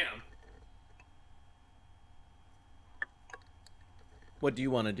 Damn. What do you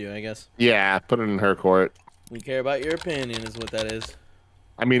want to do, I guess? Yeah, put it in her court. We care about your opinion is what that is.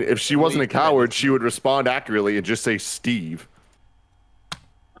 I mean, if she wasn't a coward, she would respond accurately and just say Steve.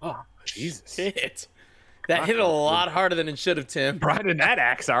 Oh, Jesus. Shit. That hit a lot harder than it should have, Tim. Right in that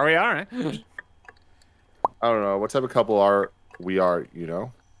axe, are we? All right. I don't know. What type of couple are we, you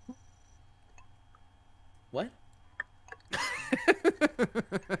know? What?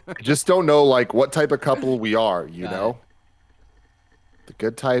 I just don't know, like, what type of couple we are, you know? The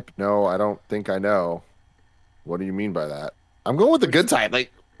good type? No, I don't think I know. What do you mean by that? I'm going with the good type.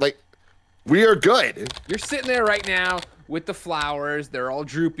 Like, we are good. You're sitting there right now with the flowers. They're all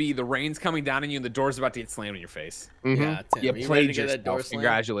droopy. The rain's coming down on you, and the door's about to get slammed in your face. Mm-hmm. Yeah, Tim. You played to get that door slammed?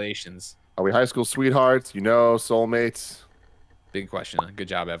 Congratulations. Are we high school sweethearts? You know, soulmates? Big question. Good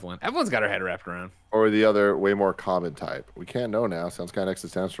job, Evelyn. Evelyn's got her head wrapped around. Or the other, way more common type? We can't know now. Sounds kind of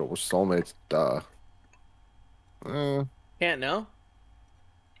existential. We're soulmates. Duh. Can't know?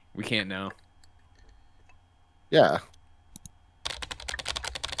 We can't know. Yeah.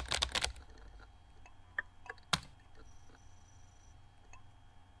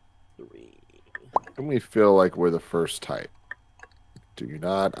 When we feel like we're the first type. Do you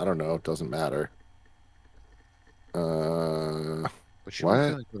not? I don't know. It doesn't matter. But you what? don't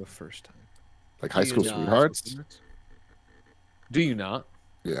feel like we're the first time. Like high school sweethearts? Do you not?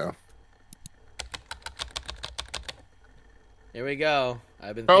 Yeah. Here we go.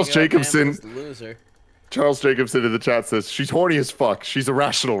 I've been Charles Jacobson. Loser. Charles Jacobson in the chat says, she's horny as fuck. She's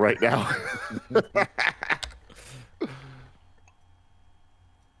irrational right now.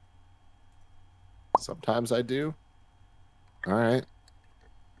 Sometimes I do. All right.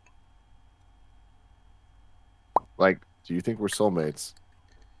 Like, do you think we're soulmates?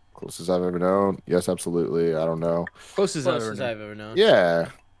 Closest I've ever known? Yes, absolutely. I don't know. Closest I've ever known. Yeah.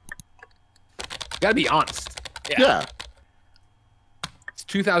 Gotta be honest. Yeah. It's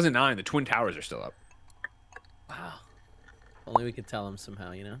 2009. The Twin Towers are still up. Wow. Only we could tell him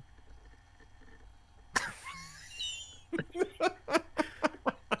somehow, you know?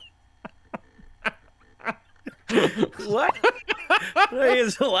 What? He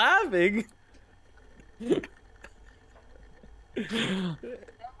is laughing. Might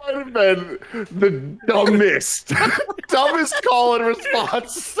have been the dumbest call and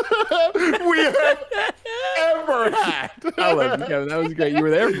response we have ever had. I love you, Kevin. That was great. You were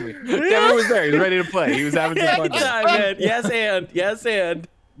there for me. Kevin was there. He was ready to play. He was having some fun. Time, man. Yes, and.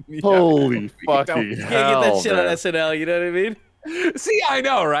 Yeah. Holy fucking hell, can't get that shit on SNL, you know what I mean? See, I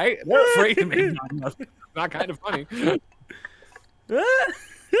know, right? They're afraid to make not kind of funny.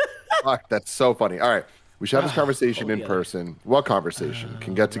 Fuck, that's so funny. All right. We should have this conversation in person. What conversation?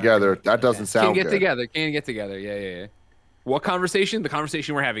 Can get together. That doesn't sound good. Can get together. Yeah. What conversation? The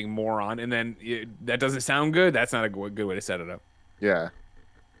conversation we're having, moron. And then that doesn't sound good. That's not a good way to set it up. Yeah.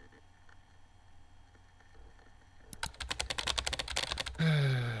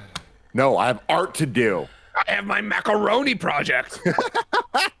 No, I have art to do. I have my macaroni project.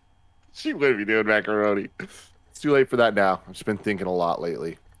 She wouldn't be doing macaroni. It's too late for that now. I've just been thinking a lot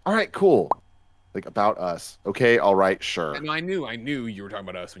lately. All right, cool. Like about us. Okay, all right, sure. And I knew you were talking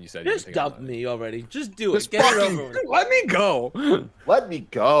about us when you said just you dump me already. Just do it. Just get it over with. Let me go. Let me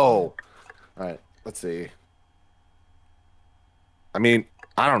go. All right, let's see. I mean,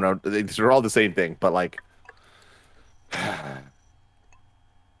 I don't know. They're all the same thing, but like.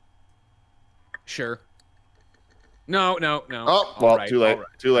 Sure. No. Oh, well, too late.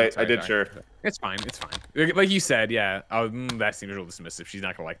 Too late. Sorry, I did sure. It's fine. It's fine. Like you said, yeah. That seems real dismissive. She's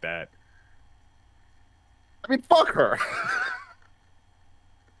not gonna like that. I mean, fuck her.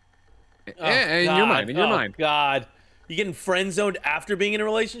 In your mind. God. You getting friend zoned after being in a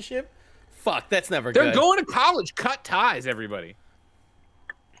relationship? Fuck, that's never good. They're going to college. Cut ties, everybody.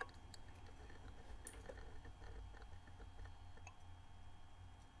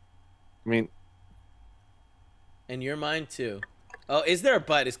 I mean. In your mind, too. Oh, is there a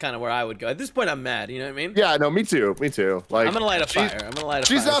but is kind of where I would go. At this point, I'm mad. You know what I mean? Yeah, no, me too. Me too. Like, I'm going to light a fire.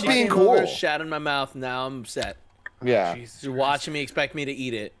 She's not being came cool. Over, shat in my mouth. Now I'm upset. Yeah. Jesus You're watching me, expect me to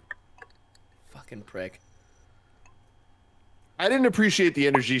eat it. Fucking prick. I didn't appreciate the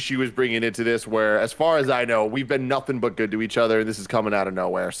energy she was bringing into this, where, as far as I know, we've been nothing but good to each other. This is coming out of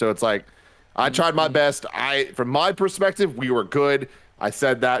nowhere. So it's like, I tried my best. From my perspective, we were good. I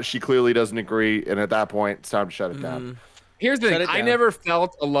said that. She clearly doesn't agree. And at that point, it's time to shut it down. Here's the thing. I never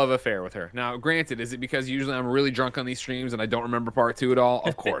felt a love affair with her. Now, granted, is it because usually I'm really drunk on these streams and I don't remember part 2 at all?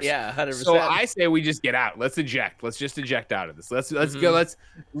 Of course. Yeah, 100%. So I say we just get out. Let's eject. Let's just eject out of this. Let's go. Let's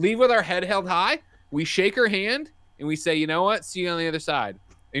leave with our head held high. We shake her hand and we say, you know what? See you on the other side.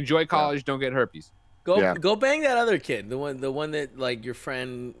 Enjoy college. Yeah. Don't get herpes. Go bang that other kid. The one that, like, your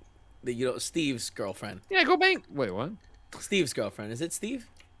friend, that Steve's girlfriend. Yeah, go bang. Wait, what? Steve's girlfriend. Is it Steve?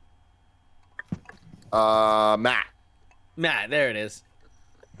 Matt. Matt, there it is.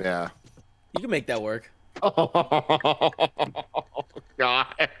 Yeah. You can make that work. Oh,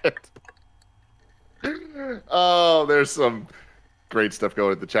 God. Oh, there's some great stuff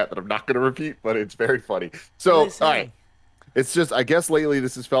going in the chat that I'm not going to repeat, but it's very funny. So, all right. It's just, I guess lately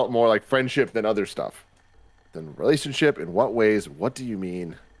this has felt more like friendship than other stuff. Than relationship. In what ways? What do you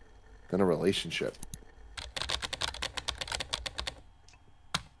mean than a relationship?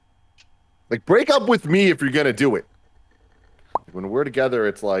 Like, break up with me if you're going to do it. When we're together,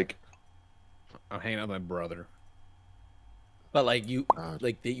 it's like I'm hanging out with my brother. But like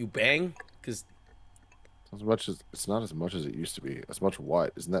like that you bang, because as much as it's not as much as it used to be. As much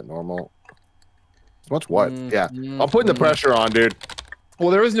what? Isn't that normal? As much what? Yeah, I'm putting the pressure on, dude.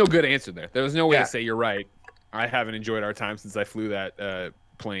 Well, there was no good answer there. There was no way to say you're right. I haven't enjoyed our time since I flew that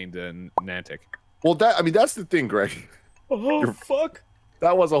plane to Nantic. Well, that's the thing, Greg. Oh fuck.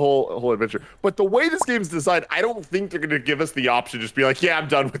 That was a whole adventure. But the way this game's designed, I don't think they're going to give us the option to just be like, yeah, I'm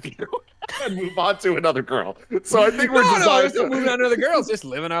done with you. and move on to another girl. So I think we're just moving on to other girls, just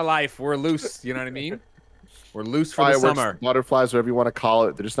living our life. We're loose. You know what I mean? We're loose for the summer. Butterflies, whatever you want to call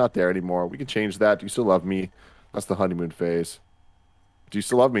it. They're just not there anymore. We can change that. Do you still love me? That's the honeymoon phase. Do you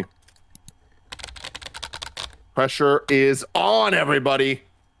still love me? Pressure is on, everybody.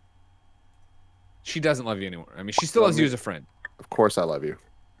 She doesn't love you anymore. I mean, she still loves you as a friend. Of course I love you.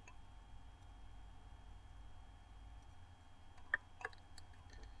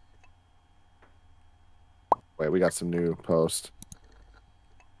 Wait, we got some new post.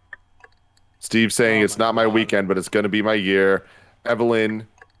 Steve saying it's not my weekend, but it's going to be my year. Evelyn,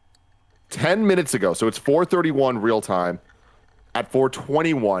 10 minutes ago, so it's 4:31 real time. At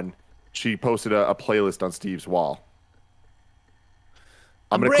 4:21, she posted a playlist on Steve's wall.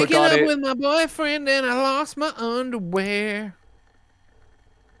 I'm going to click on it. Breaking up with my boyfriend and I lost my underwear.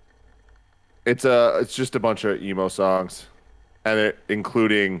 It's just a bunch of emo songs, and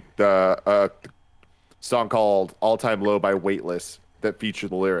including the song called "All Time Low" by Weightless that feature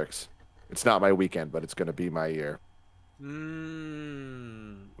the lyrics. It's not my weekend, but it's gonna be my year.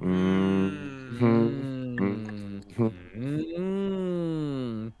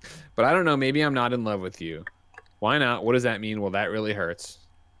 But I don't know. Maybe I'm not in love with you. Why not? What does that mean? Well, that really hurts.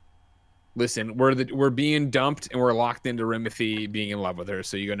 Listen, we're being dumped and we're locked into Rimothy being in love with her.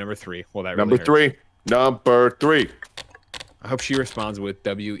 So you go number 3. Well, that really hurts. Number three. I hope she responds with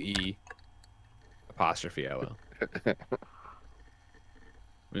WE apostrophe LO. And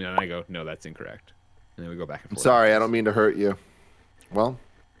then I go, no, that's incorrect. And then we go back and forth. Sorry, I don't mean to hurt you. Well,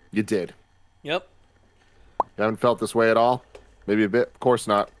 you did. Yep. You haven't felt this way at all? Maybe a bit? Of course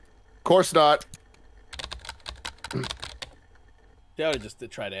not. Of course not. That would just to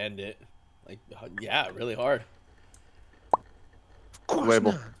try to end it. Like, yeah, really hard.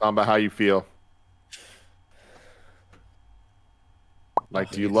 Label. Talking about how you feel. Like,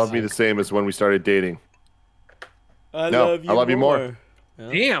 do you love me the same as when we started dating? I love you more. Yeah.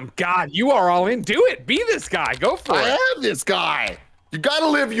 Damn, God, you are all in. Do it. Be this guy. Go for it. I am this guy. You got to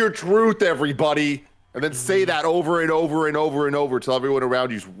live your truth, everybody. And then say that over and over and over and over till everyone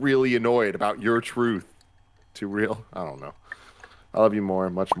around you's really annoyed about your truth. Too real? I don't know. I love you more,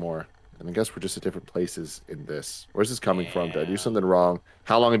 much more. And I guess we're just at different places in this. Where's this coming from? Did I do something wrong?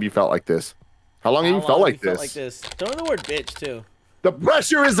 How long have you felt like this? How long have you felt like this? Throw in the word bitch, too. The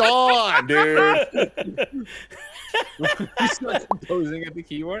pressure is on, dude. You start composing at the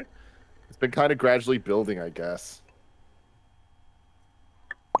keyboard? It's been kind of gradually building, I guess.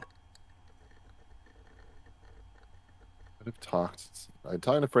 Could have talked.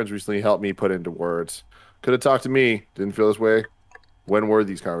 Talking to friends recently helped me put into words. Could have talked to me. Didn't feel this way. When were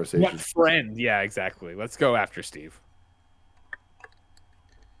these conversations? What friend? Yeah, exactly. Let's go after Steve.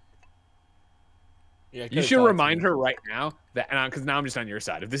 Yeah, you should remind her right now that, because now I'm just on your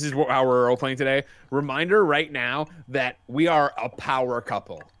side. If this is how we're role playing today, remind her right now that we are a power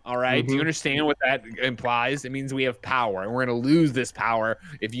couple. All right. Do you understand what that implies? It means we have power, and we're going to lose this power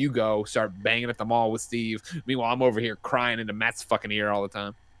if you go start banging at the mall with Steve. Meanwhile, I'm over here crying into Matt's fucking ear all the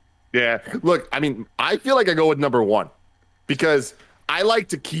time. Yeah. Look, I mean, I feel like I go with number 1 because I like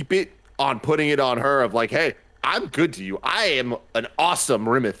to keep it on putting it on her of like, hey, I'm good to you. I am an awesome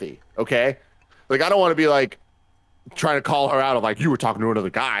Rimothy. Okay. Like, I don't want to be like trying to call her out of like, you were talking to another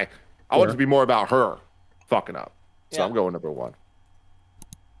guy. I want it to be more about her fucking up. So I'm going number 1.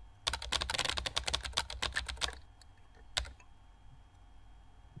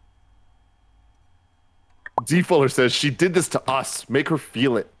 D Fuller says she did this to us. Make her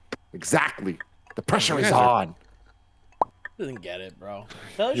feel it. Exactly. The pressure is on. Doesn't get it, bro.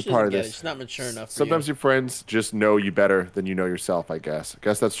 Tell her You're she part doesn't of get this. it. She's not mature enough. Sometimes your friends just know you better than you know yourself, I guess. I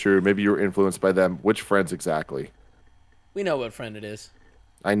guess that's true. Maybe you were influenced by them. Which friends exactly? We know what friend it is.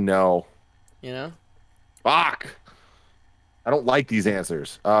 I know. You know? Fuck. I don't like these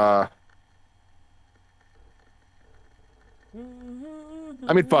answers. I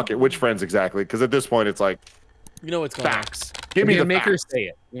mean, fuck it. Which friends exactly? Because at this point, it's like, you know what's going facts. Give me the make facts. her say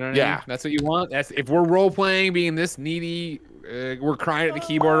it. You know what I mean? That's what you want. That's if we're role playing, being this needy, we're crying at the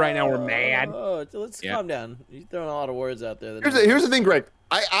keyboard right now. We're mad. Oh, let's calm down. You're throwing a lot of words out there. Here's the thing, Greg.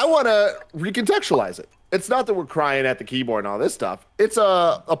 I want to recontextualize it. It's not that we're crying at the keyboard and all this stuff. It's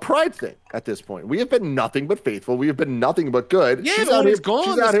a pride thing at this point. We have been nothing but faithful. We have been nothing but good. Yeah, she's but out when here, it's gone,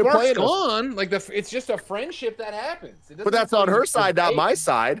 she's the out here spark's playing gone. Like it's just a friendship that happens. But that's on her side, not my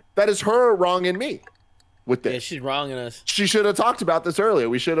side. That is her wronging me with this. Yeah, she's wronging us. She should have talked about this earlier.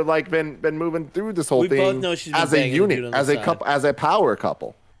 We should have like been moving through this whole thing both know she's been as a banging the unit, dude on the as a side. couple, as a power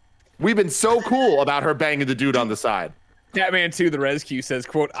couple. We've been so cool about her banging the dude on the side. Catman 2, the rescue says,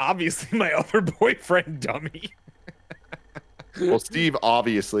 quote, obviously my other boyfriend, dummy. Well, Steve,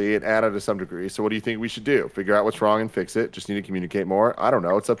 obviously, and Anna to some degree. So what do you think we should do? Figure out what's wrong and fix it? Just need to communicate more? I don't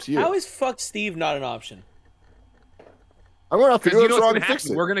know. It's up to you. How is fuck Steve not an option? I'm going to figure out you know what's wrong gonna and fix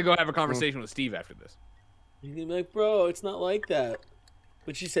it. We're going to go have a conversation with Steve after this. You're going to be like, bro, it's not like that.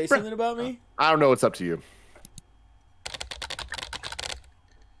 Would she say something about me? I don't know. It's up to you.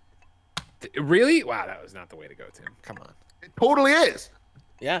 Really? Wow, that was not the way to go, Tim. Come on. It totally is.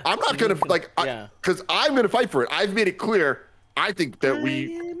 Yeah. I'm not going to, like, because I'm going to fight for it. I've made it clear. I think that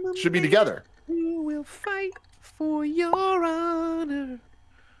we should be together. Who will fight for your honor?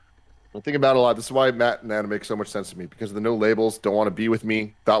 I think about it a lot. This is why Matt and Anna make so much sense to me, because of the no labels, don't want to be with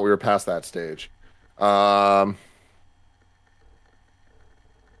me. Thought we were past that stage. Because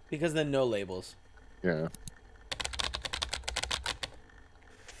the no labels. Yeah.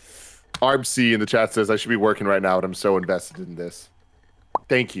 RMC in the chat says I should be working right now, but I'm so invested in this.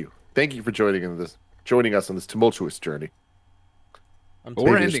 Thank you. Thank you for joining us on this tumultuous journey.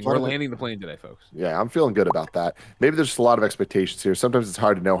 We're landing the plane today, folks. Yeah, I'm feeling good about that. Maybe there's just a lot of expectations here. Sometimes it's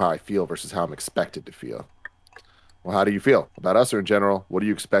hard to know how I feel versus how I'm expected to feel. Well, how do you feel about us or in general? What are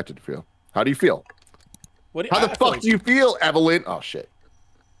you expected to feel? How do you feel? How the fuck do you feel, Evelyn? Oh shit.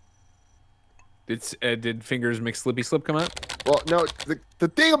 Did Fingers McSlippy Slip come out? Well, no. The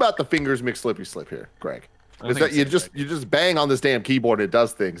thing about the Fingers McSlippy Slip here, Greg, is that you just bang on this damn keyboard and it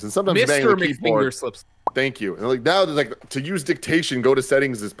does things, and sometimes you bang on the keyboard. Slips. Thank you. And like now, there's like to use dictation, go to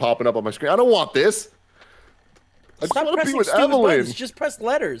settings is popping up on my screen. I don't want this. I just want to be with Evelyn. Buttons. Just press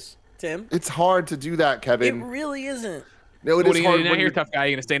letters, Tim. It's hard to do that, Kevin. It really isn't. No, it is hard. You're a tough guy.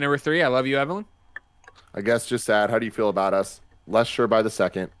 You gonna stay number 3? I love you, Evelyn. I guess just sad. How do you feel about us? Less sure by the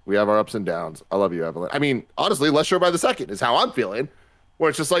second. We have our ups and downs. I love you, Evelyn. I mean, honestly, less sure by the second is how I'm feeling. Where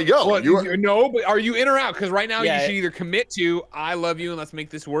it's just like, yo, no, but are you in or out? Because right now you should either commit to I love you and let's make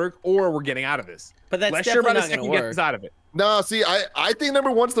this work, or we're getting out of this. But that's less definitely sure by not the second gonna work. gets us out of it. No, see, I think number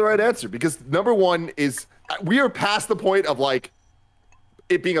 1's the right answer, because number 1 is we are past the point of like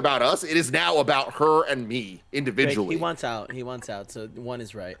it being about us. It is now about her and me individually. Greg, he wants out. He wants out. So 1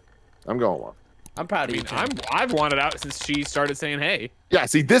 is right. I'm going 1. I'm proud of you. I've wanted out since she started saying hey. Yeah,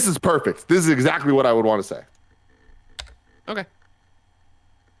 see, this is perfect. This is exactly what I would want to say. Okay.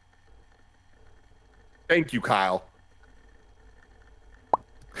 Thank you, Kyle.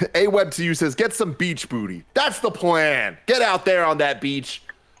 A-Web to you says, get some beach booty. That's the plan. Get out there on that beach.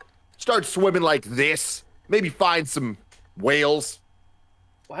 Start swimming like this. Maybe find some whales.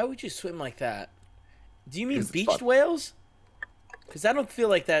 Why would you swim like that? Do you mean beached whales? Because I don't feel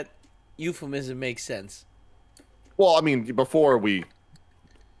like that euphemism makes sense. Well, I mean, before we,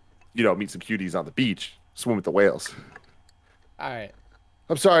 meet some cuties on the beach, swim with the whales. All right.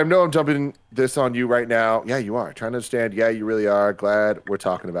 I'm sorry. I know I'm jumping this on you right now. Yeah, you are. Trying to understand. Yeah, you really are. Glad we're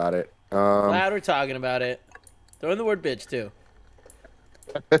talking about it. Glad we're talking about it. Throw in the word bitch, too.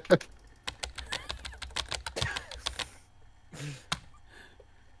 Okay.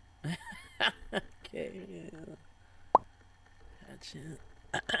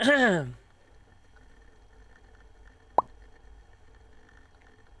 Gotcha.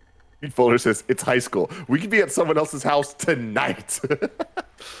 Fuller says, it's high school. We could be at someone else's house tonight.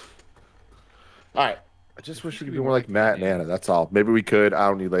 All right. I just wish we could be more like Matt and Anna. That's all. Maybe we could. I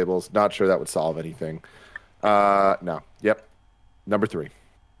don't need labels. Not sure that would solve anything. No. Yep. Number 3.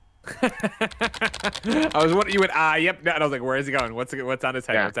 I was wondering, you went, yep. And I was like, where is he going? What's on his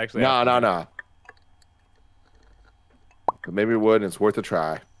head? Yeah. What's actually No. But maybe it would, and it's worth a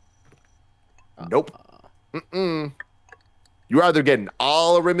try. Nope. Mm-mm. You're either getting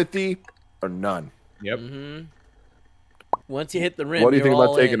all of Rimothy or none. Yep. Mm-hmm. Once you hit the rim, what do you think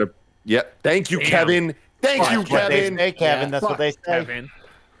about taking in. a? Yep. Thank you, Kevin. Thank you, Kevin. Hey, Kevin. That's what they say. Kevin.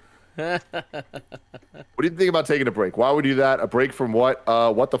 What do you think about taking a break? Why would we do that? A break from what?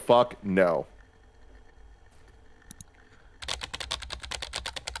 What the fuck? No.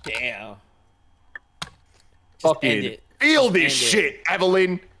 Damn. Fucking feel this shit,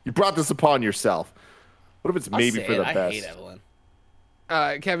 Evelyn. You brought this upon yourself. What if it's maybe for the best? I hate Evelyn.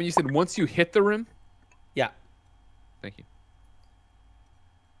 Kevin, you said once you hit the rim? Yeah. Thank you.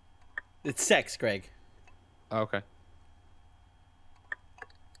 It's sex, Greg. Oh, okay.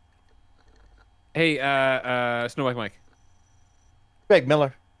 Hey, Snowbike Mike. Greg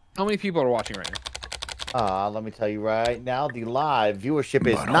Miller. How many people are watching right now? Let me tell you right now, the live viewership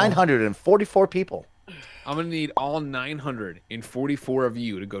is 944 people. I'm going to need all 944 of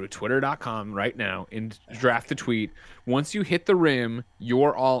you to go to twitter.com right now and draft the tweet. Once you hit the rim,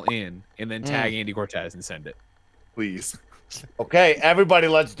 you're all in, and then tag Andy Cortez and send it. Please. Okay, everybody,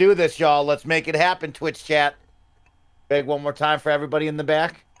 let's do this, y'all. Let's make it happen, Twitch chat. Beg one more time for everybody in the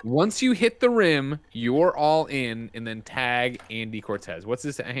back. Once you hit the rim, you're all in, and then tag Andy Cortez. What's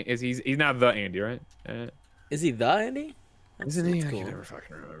this? He's not the Andy, right? Is he the Andy? Isn't he? Cool. I can never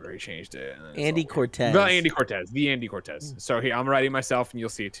fucking remember. He changed it. Andy Cortez. The Andy Cortez. The Andy Cortez. So here, I'm writing myself, and you'll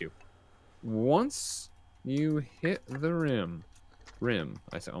see it too. Once you hit the rim,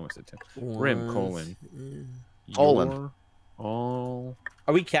 I said almost said 10. Rim colon. Colon. All.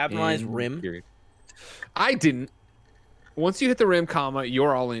 Are we capitalized rim? Period. I didn't. Once you hit the rim, comma,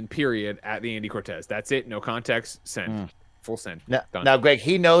 you're all in, period, at the Andy Cortez. That's it. No context. Send. Full send. Now, Greg,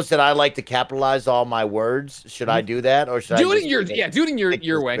 he knows that I like to capitalize all my words. Should I do that, or should do I it in your do it in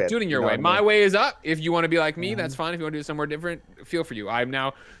your way. Do it in your way. My way is up. If you want to be like me, that's fine. If you want to do it somewhere different, feel for you. I'm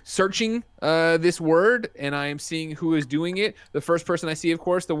now searching this word, and I am seeing who is doing it. The first person I see, of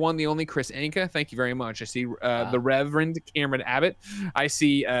course, the one, the only, Chris Anka. Thank you very much. I see the Reverend Cameron Abbott. I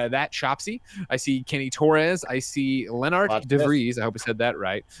see that Chopsy. I see Kenny Torres. I see Leonard DeVries. I hope I said that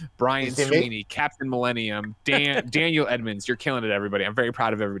right. Brian Sweeney, Captain Millennium, Daniel Edmonds. You're killing it, everybody. I'm very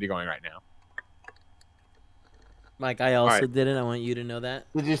proud of everybody going right now. Mike, I also did it. I want you to know that.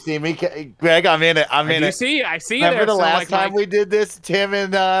 Did you see me, Greg? I'm in it. I'm in it. I see. Remember the last time we did this, Tim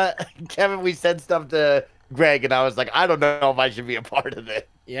and Kevin? We said stuff to Greg, and I was like, I don't know if I should be a part of it.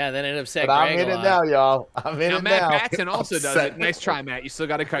 Yeah, then it upset but Greg I'm in it now, y'all. I'm in it now. Matt Batson also does it. Nice try, Matt. You still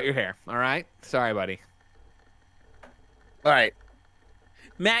got to cut your hair. All right. Sorry, buddy. All right.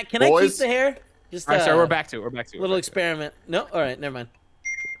 Matt, can I keep the hair? Just all right, sorry, we're back to it. Little experiment. No, all right, never mind.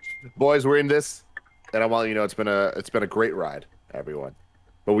 Boys, we're in this, and I want you to know it's been a great ride, everyone.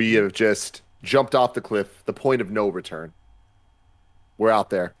 But we have just jumped off the cliff, the point of no return. We're out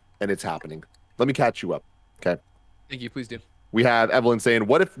there, and it's happening. Let me catch you up, okay? Thank you. Please do. We have Evelyn saying,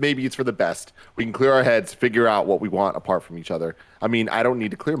 "What if maybe it's for the best? We can clear our heads, figure out what we want apart from each other." I mean, I don't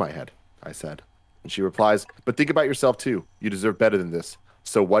need to clear my head, I said. And she replies, "But think about yourself too. You deserve better than this.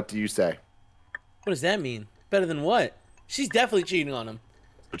 So what do you say?" What does that mean? Better than what? She's definitely cheating on him.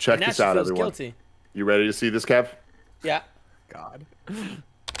 So check this out, everyone. Guilty. You ready to see this, Kev? Yeah. God. Be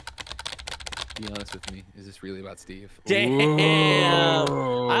honest with me. Is this really about Steve? Damn.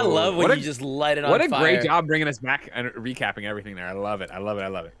 Ooh. I love when you just light it on fire. What a great job bringing us back and recapping everything there. I love it. I love it. I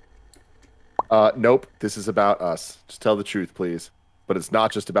love it. Nope. This is about us. Just tell the truth, please. But it's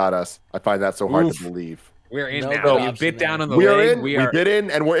not just about us. I find that so hard to believe. We're in now. You bit down on the leg. We bit in,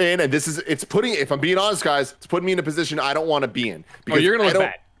 and we're in, and it's putting. If I'm being honest, guys, it's putting me in a position I don't want to be in. Because you're gonna look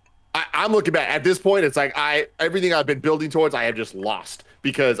bad. I'm looking bad. At this point, it's like everything I've been building towards, I have just lost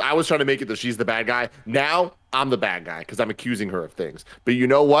because I was trying to make it that she's the bad guy. Now I'm the bad guy because I'm accusing her of things. But you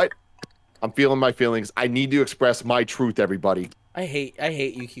know what? I'm feeling my feelings. I need to express my truth, everybody. I hate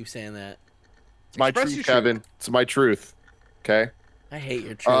you keep saying that. It's my truth, Kevin. It's my truth. Okay. I hate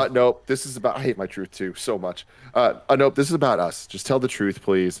your truth. Nope. This is about. I hate my truth too so much. Nope. This is about us. Just tell the truth,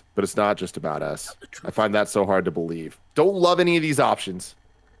 please. But it's not just about us. I find that so hard to believe. Don't love any of these options.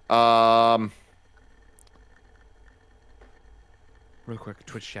 Real quick,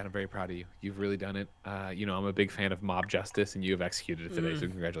 Twitch chat. I'm very proud of you. You've really done it. You know, I'm a big fan of mob justice, and you have executed it today. So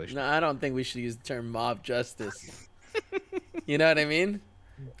congratulations. No, I don't think we should use the term mob justice. You know what I mean?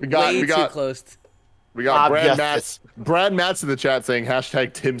 We got too close. We got Brad Matz in the chat saying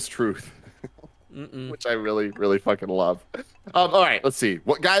hashtag Tim's truth, which I really, really fucking love. All right, let's see.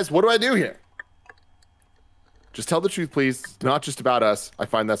 What do I do here? Just tell the truth, please. It's not just about us. I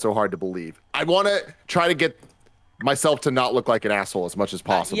find that so hard to believe. I want to try to get myself to not look like an asshole as much as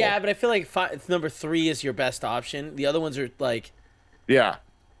possible. Yeah, but I feel like number 3 is your best option. The other ones are like,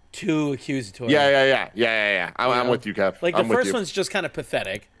 too accusatory. Yeah. I'm with you, Kev. Like the first one's just kind of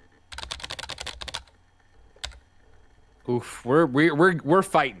pathetic. Oof, we're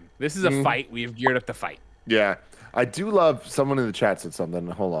fighting. This is a fight. We have geared up to fight. Yeah, I do love. Someone in the chat said something.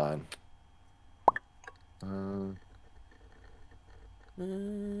 Hold on.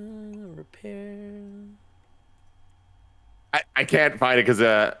 Repair. I can't find it because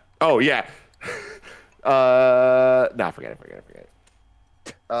oh yeah. Nah, forget it.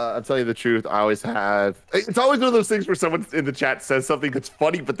 I'll tell you the truth. I always have. It's always one of those things where someone in the chat says something that's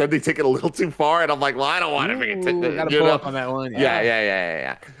funny, but then they take it a little too far, and I'm like, well, I don't want to be. Gotta pull up on that one.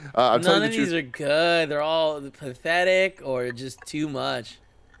 Yeah. None of these are good. They're all pathetic or just too much.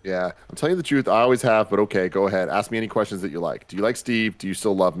 Yeah, I'm telling you the truth. I always have, but okay, go ahead. Ask me any questions that you like. Do you like Steve? Do you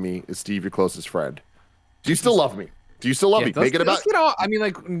still love me? Is Steve your closest friend? Do you still love me? Do you still love me? Make it about. I mean,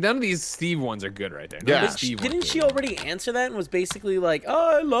 like none of these Steve ones are good right there. Didn't she already answer that and was basically like,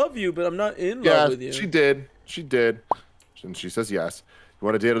 "Oh, I love you, but I'm not in love with you." She did. And she says yes. You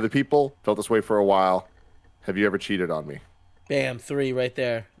want to date other people? Felt this way for a while. Have you ever cheated on me? Bam, 3 right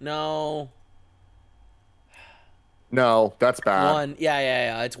there. No. No, that's bad. 1.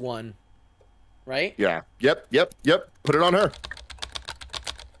 Yeah. It's 1. Right? Yeah. Yep. Put it on her.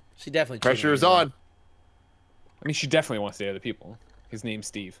 She definitely. Pressure is on. I mean, she definitely wants to date other people. His name's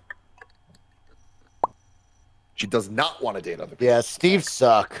Steve. She does not want to date other people. Yeah, Steve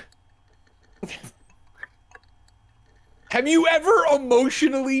suck. Have you ever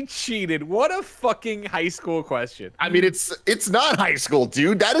emotionally cheated? What a fucking high school question. I mean, it's not high school,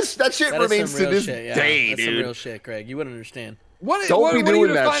 dude. That shit remains to this day, That's dude. some real shit, Craig. You wouldn't understand. What Don't be doing do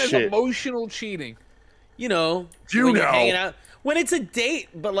you that define shit. as emotional cheating? You know, when you're hanging out. When it's a date,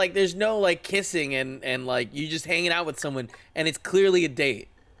 but like there's no like kissing and like you just hanging out with someone and it's clearly a date,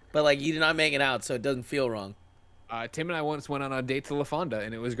 but like you're not making out, so it doesn't feel wrong. Tim and I once went on a date to La Fonda,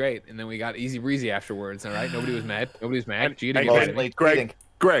 and it was great. And then we got easy breezy afterwards. All right, nobody was mad.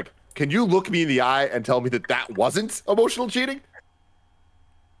 Greg, can you look me in the eye and tell me that wasn't emotional cheating?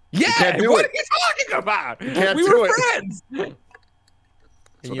 Yeah, what are you talking about? We were friends. And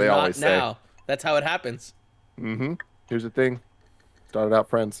you're not now. That's how it happens. Mm-hmm. Here's the thing. Started out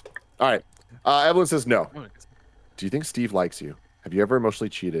friends. All right. Evelyn says no. Do you think Steve likes you? Have you ever emotionally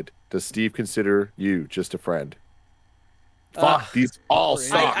cheated? Does Steve consider you just a friend? Fuck, these all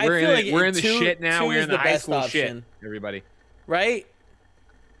suck. We're in the shit now. We're in the high school shit. Everybody. Right?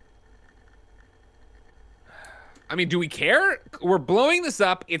 I mean, do we care? We're blowing this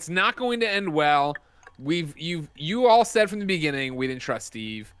up. It's not going to end well. You all said from the beginning we didn't trust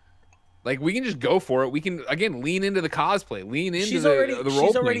Steve. Like, we can just go for it. We can, again, lean into the cosplay. Lean into the role.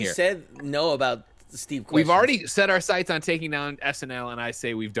 She's already said no about the Steve question. We've already set our sights on taking down SNL, and I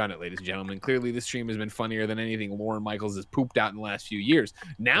say we've done it, ladies and gentlemen. Clearly, this stream has been funnier than anything Lauren Michaels has pooped out in the last few years.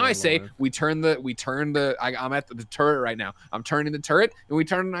 Now I say we turn the. I'm at the turret right now. I'm turning the turret, and we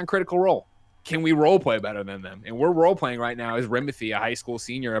turn it on Critical Role. Can we role play better than them? And we're role playing right now as Rimothy, a high school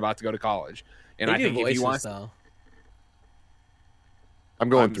senior about to go to college. And I think if he wants.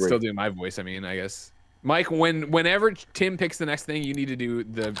 I'm still doing my voice. I mean, I guess. Mike, whenever Tim picks the next thing, you need to do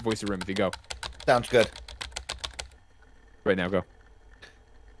the voice of Rimothy. Go. Sounds good. Right now, go.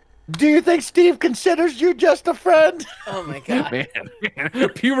 Do you think Steve considers you just a friend? Oh my god, man.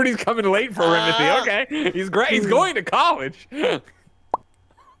 Puberty's coming late for Rimothy. Okay, he's great. He's going to college.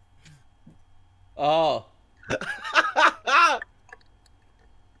 Oh. I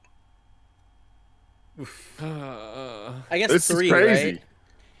guess this 3, is crazy. Right?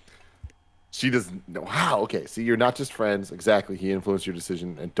 She doesn't know how. Okay, see, you're not just friends. Exactly. He influenced your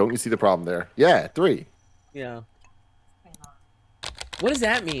decision. And don't you see the problem there? Yeah, 3. Yeah. What does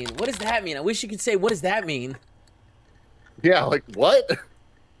that mean? What does that mean? I wish you could say, what does that mean? Yeah, like, what?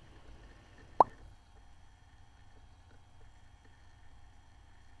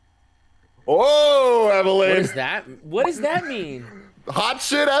 Oh, Evelyn. What does that mean? Hot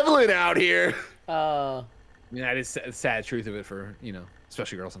shit Evelyn out here. Yeah, that is the sad truth of it for,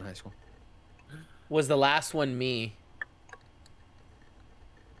 especially girls in high school. Was the last one me?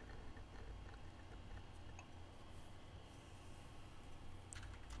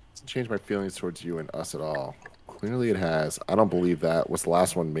 Doesn't change my feelings towards you and us at all. Clearly it has. I don't believe that. Was the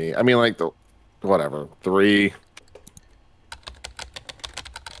last one me? I mean, like, whatever. 3.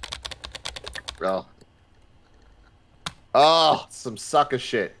 Well. Oh, some sucker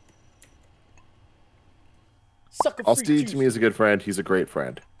shit. All Steve to me is a good friend. He's a great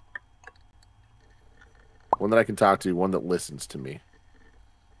friend. One that I can talk to. One that listens to me.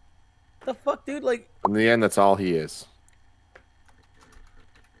 The fuck, dude? Like. In the end, that's all he is.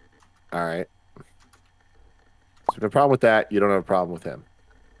 All right. So if you have a problem with that, you don't have a problem with him.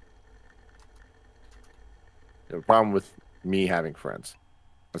 You have a problem with me having friends.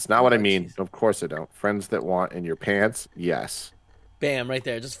 That's not what I mean. Geez. Of course I don't. Friends that want in your pants, yes. Bam, right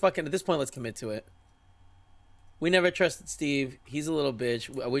there. Just fucking, at this point, let's commit to it. We never trusted Steve. He's a little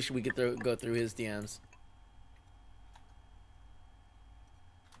bitch. I wish we could go through his DMs.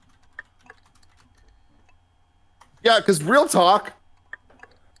 Yeah, because real talk,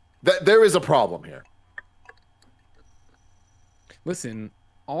 there is a problem here. Listen,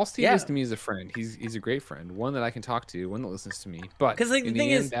 all Steve is to me is a friend. He's a great friend, one that I can talk to, one that listens to me. But like, in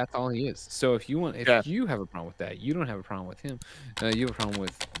the end, that's all he is. So if you you have a problem with that, you don't have a problem with him. You have a problem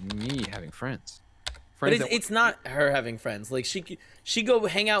with me having friends. But it's not her having friends. Like she go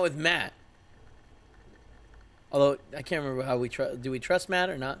hang out with Matt. Although I can't remember how do we trust Matt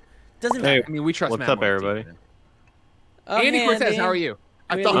or not? Doesn't matter. I mean, we trust Matt. What's up, everybody? Andy Cortez, how are you?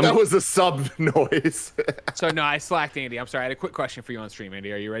 I thought that was a sub noise. So no, I slacked Andy. I'm sorry. I had a quick question for you on stream,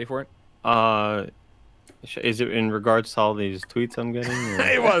 Andy. Are you ready for it? Is it in regards to all these tweets I'm getting? Or?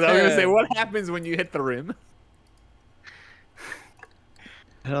 It was. I was gonna say, what happens when you hit the rim?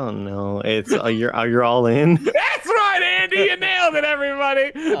 I don't know. It's you're all in. That's right. Andy, you nailed it,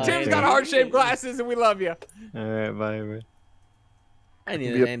 everybody. Tim's got heart-shaped glasses, and we love you. All right, bye, everybody. I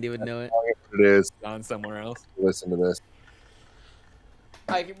knew that Andy would know it. It is. Gone somewhere else. Listen to this.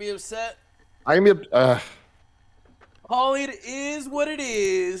 I can be upset. I can be. Oh, it is what it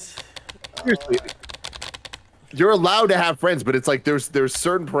is. Seriously. You're allowed to have friends, but it's like there's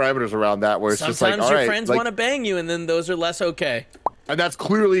certain parameters around that where it's just like, all right. Sometimes your friends want to bang you, and then those are less okay. And that's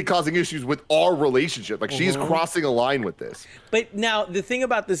clearly causing issues with our relationship. Like, she's crossing a line with this. But now, the thing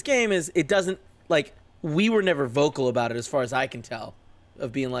about this game is it doesn't, like, we were never vocal about it as far as I can tell.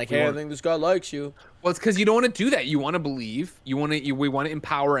 Of being like, hey, I think this guy likes you. Well, it's because you don't want to do that. You want to believe. We want to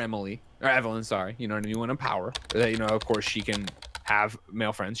empower Emily. Or Evelyn, sorry. You know what I mean? You want to empower. You know, of course, she can have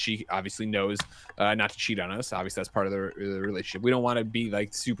male friends. She obviously knows not to cheat on us. Obviously, that's part of the relationship. We don't want to be,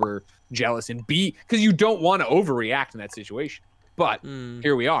 like, super jealous and because you don't want to overreact in that situation. But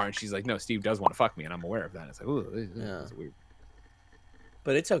here we are, and she's like, no, Steve does want to fuck me, and I'm aware of that. And it's like, ooh, that's weird.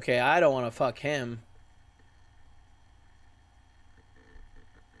 But it's okay. I don't want to fuck him.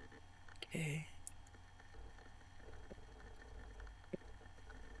 Okay.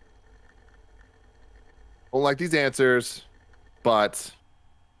 Don't like these answers, but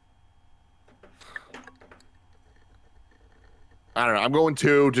I don't know. I'm going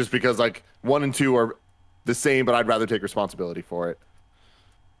 2 just because, like, 1 and 2 are the same, but I'd rather take responsibility for it.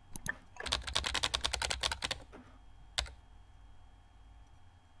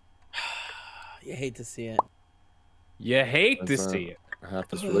 You hate to see it. You hate to see it. I have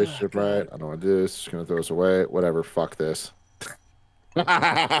this relationship right. I don't want to do this. Just gonna throw this away. Whatever. Fuck this.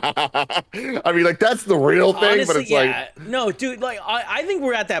 I mean, like, that's the real thing. Honestly, but it's like, no, dude. Like, I think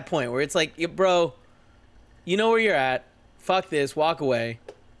we're at that point where it's like, bro, you know where you're at. Fuck this. Walk away.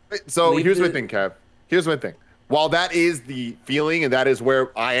 So here's my thing, Kev. Here's my thing. While that is the feeling and that is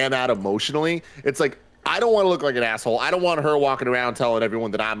where I am at emotionally, it's like, I don't want to look like an asshole. I don't want her walking around telling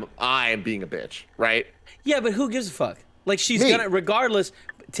everyone that I am being a bitch, right? Yeah, but who gives a fuck? Like, she's gonna, regardless,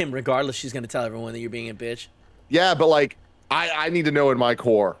 Tim, regardless, she's gonna tell everyone that you're being a bitch. Yeah, but, like, I need to know in my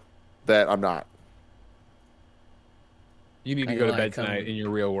core that I'm not. You need to go to bed tonight in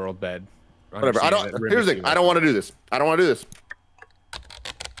your real world bed. Whatever. Here's the thing. I don't want to do this. I don't want to do this.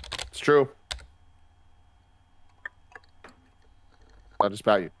 It's true. Not just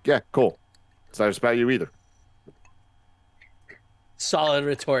about you. Yeah, cool. It's not just about you either. Solid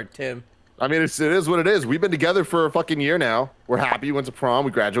retort, Tim. I mean, it is what it is. We've been together for a fucking year now. We're happy. We went to prom.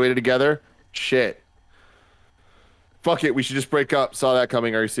 We graduated together. Shit. Fuck it. We should just break up. Saw that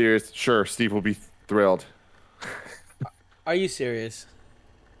coming. Are you serious? Sure. Steve will be thrilled. Are you serious?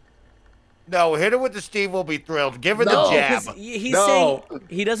 No, hit her with the Steve will be thrilled. Give her the jab. He's saying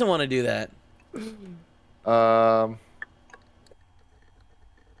he doesn't want to do that.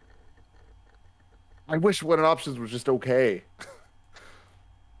 I wish What An Options was just okay.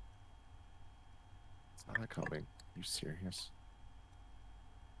 It's not that coming. Are you serious?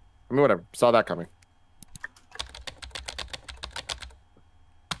 I mean, whatever. Saw that coming.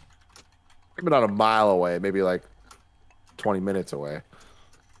 Maybe not a mile away. Maybe like 20 minutes away.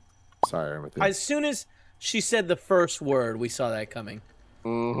 Sorry, Rimothy. As soon as she said the first word, we saw that coming.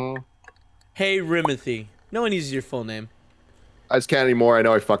 Mm-hmm. Hey, Rimothy. No one uses your full name. I just can't anymore. I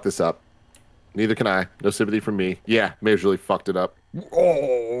know I fucked this up. Neither can I. No sympathy from me. Yeah, majorly fucked it up.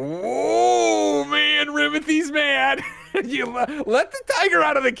 Oh man, Rimothy's mad. You let the tiger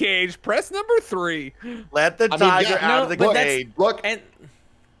out of the cage. Press number 3. Let the tiger out of the cage. Look, and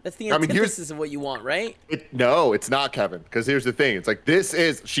that's the antithesis of what you want, right? No, it's not, Kevin. Because here's the thing. It's like,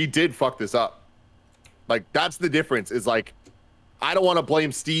 she did fuck this up. Like, that's the difference. Is like, I don't want to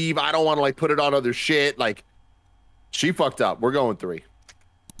blame Steve. I don't want to, like, put it on other shit. Like, she fucked up. We're going 3.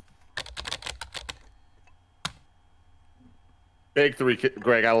 Big 3,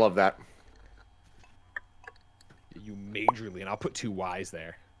 Greg. I love that. You majorly, and I'll put 2 Y's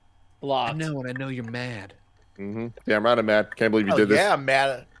there. Blocked. I know, and I know you're mad. Mm-hmm. Yeah, I'm right. I'm mad. Can't believe you did this. Yeah, I'm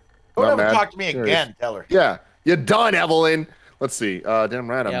mad. Don't ever talk to me again, tell her. Yeah, you're done, Evelyn. Let's see. Damn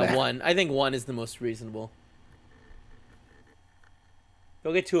right, I'm mad. 1. I think 1 is the most reasonable.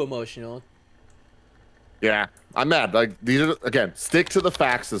 Don't get too emotional. Yeah, I'm mad. Like, these are, again, stick to the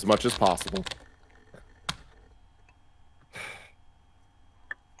facts as much as possible.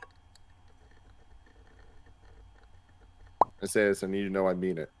 I say this, I need you to know I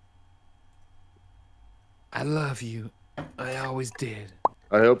mean it. I love you. I always did.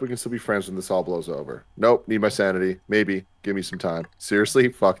 I hope we can still be friends when this all blows over. Nope, need my sanity. Maybe. Give me some time. Seriously?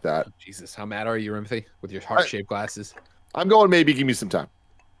 Fuck that. Oh, Jesus, how mad are you, Rimothy, with your heart-shaped glasses? I'm going maybe. Give me some time.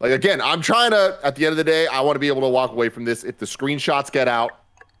 Like, again, I'm trying to, at the end of the day, I want to be able to walk away from this. If the screenshots get out,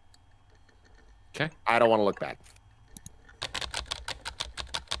 okay, I don't want to look bad.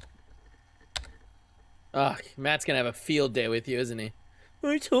 Oh, Matt's gonna have a field day with you, isn't he?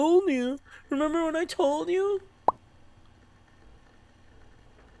 I told you. Remember when I told you?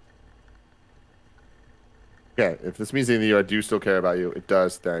 Okay, if this means anything to you, I do still care about you. It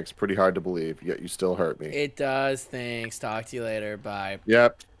does, thanks. Pretty hard to believe, yet you still hurt me. It does, thanks. Talk to you later. Bye.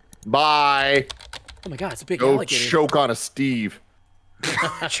 Yep. Bye. Oh my god, it's a big Go alligator. choke on a Steve.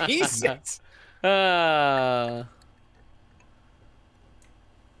 Jesus.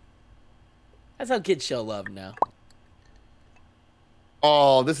 That's how kids show love now.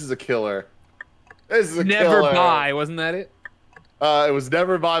 Oh, this is a killer. This is a Never killer. buy, wasn't that it? It was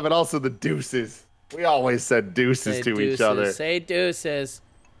never by, but also the deuces. We always said deuces Say to deuces. each other. Say deuces.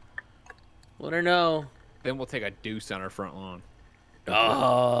 Let her know. Then we'll take a deuce on our front lawn. Oh.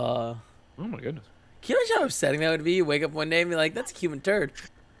 Oh my goodness. Can you imagine how upsetting that would be? You wake up one day and be like, that's a human turd.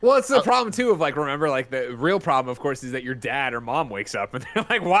 Well, it's the problem too of like, remember, like the real problem, of course, is that your dad or mom wakes up and they're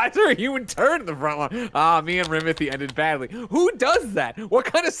like, "Why is there a human turd in the front lawn?" Ah, me and Rimothy ended badly. Who does that? What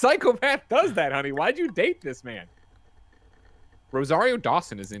kind of psychopath does that, honey? Why'd you date this man? Rosario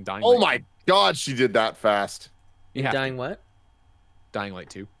Dawson is in Dying Light. Oh my God, she did that fast. You have Dying to. what? Dying Light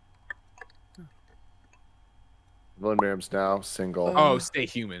 2. Villain Miriam's now single. Oh, stay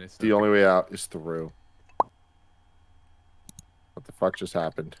human. It's The only way out is through. What the fuck just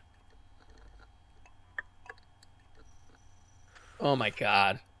happened? Oh my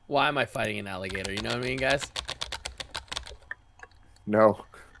god. Why am I fighting an alligator? You know what I mean, guys? No.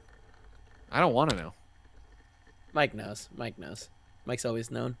 I don't want to know. Mike knows. Mike knows. Mike's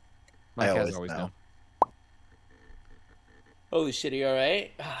always known. Mike has always always know. known. Holy shit, are you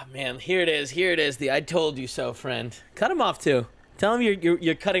alright? Ah, man, here it is. Here it is. The I told you so, friend. Cut him off, too. Tell him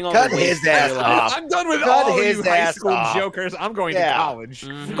you're cutting all Cut the his waste out of ass your life. off. I'm done with Cut all his you high ass school off. jokers. I'm going Yeah. to college.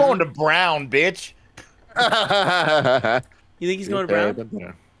 I'm going to Brown, bitch. You think he's going to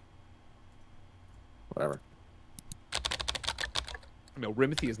Brown? Whatever. No,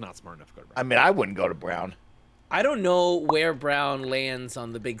 Rimothy is not smart enough to go to Brown. I mean, I wouldn't go to Brown. I don't know where Brown lands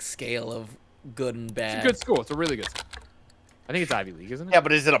on the big scale of good and bad. It's a good school. It's a really good school. I think it's Ivy League, isn't it? Yeah,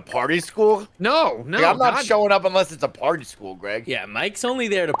 but is it a party school? No. Like, I'm not showing up unless it's a party school, Greg. Yeah, Mike's only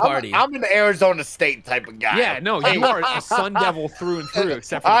there to party. I'm an Arizona State type of guy. Yeah, no, you are a Sun Devil through and through,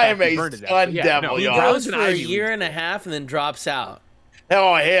 except for the I fact am you a burned to death. Sun Yeah, Devil, He y'all. goes an for a Ivy year League. and a half and then drops out.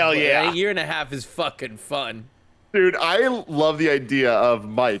 Oh, hell But yeah. a year and a half is fucking fun. Dude, I love the idea of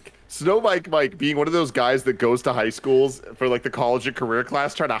Mike. Snow Mike being one of those guys that goes to high schools for like the college and career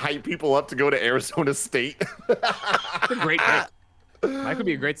class trying to hype people up to go to Arizona State. It's a great pick. Mike would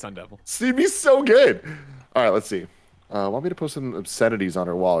be a great Sun Devil. See, be so good. All right, let's see. Want me to post some obscenities on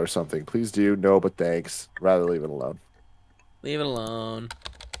her wall or something? Please do. No, but thanks. Rather leave it alone. Leave it alone.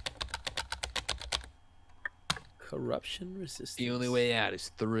 Corruption resistance. The only way out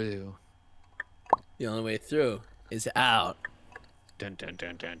is through. The only way through is out. Dun, dun,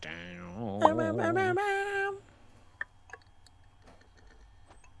 dun, dun, dun.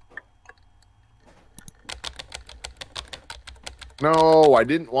 No, I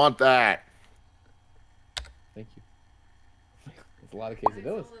didn't want that. Thank you. That's a lot of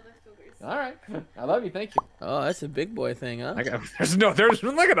quesadillas. All right. I love you. Thank you. Oh, that's a big boy thing, huh? There's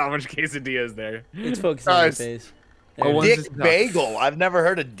look at how much quesadillas there. It's focusing on your Nice. face. Oh, There it one's is. Dick just- Bagel. I've never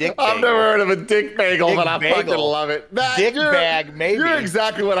heard of Dick Bagel. I've never heard of a dick bagel, Dick but I fucking bagel. love it. Dick bag, maybe. You're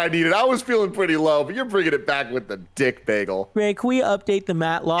exactly what I needed. I was feeling pretty low, but you're bringing it back with the dick bagel. Ray, can we update the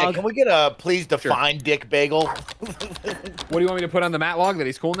Matt Yeah, log? can we get a please define Dick Bagel? What do you want me to put on the Matt log that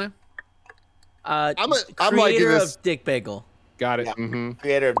he's cool now? I'm creator liking this. of Dick Bagel. Got it. Yeah. Mm-hmm.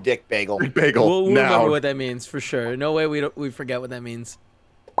 Creator of Dick Bagel. Dick bagel. We'll now. remember what that means for sure. No way we forget what that means.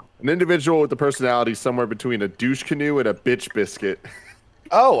 An individual with a personality somewhere between a douche canoe and a bitch biscuit.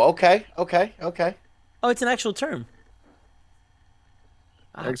 Oh, okay. Oh, it's an actual term.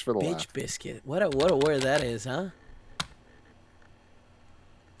 Thanks for the bitch laugh. biscuit. What a word that is, huh?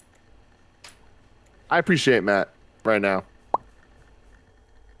 I appreciate Matt right now.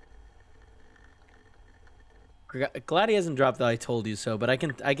 Glad he hasn't dropped the I told you so, but I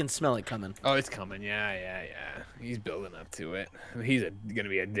can smell it coming. Oh, it's coming. Yeah. He's building up to it. He's gonna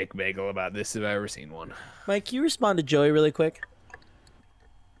be a dick bagel about this if I've ever seen one. Mike, can you respond to Joey really quick?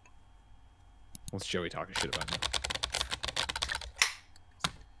 What's Joey talking shit about now?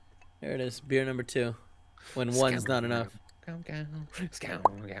 There it is, beer number 2. When one's not enough.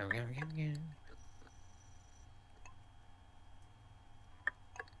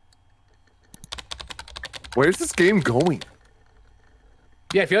 Where's this game going?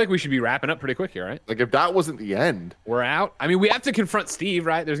 Yeah, I feel like we should be wrapping up pretty quick here, right? Like, if that wasn't the end. We're out. I mean, we have to confront Steve,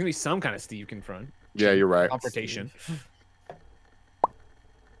 right? There's gonna be some kind of Steve confront. Yeah, you're right. Confrontation.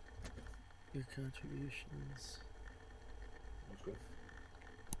 Your contributions.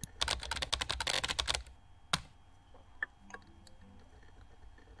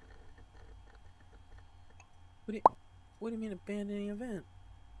 What do you mean abandoning event?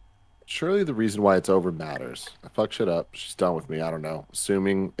 Surely the reason why it's over matters. I fuck shit up. She's done with me. I don't know.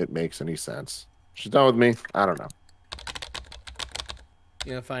 Assuming it makes any sense. She's done with me. I don't know.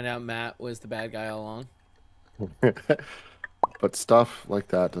 You gonna find out Matt was the bad guy all along? But stuff like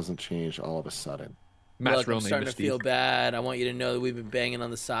that doesn't change all of a sudden. Matt's Look, I'm starting to feel bad. I want you to know that we've been banging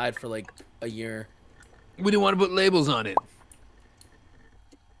on the side for like a year. We didn't want to put labels on it.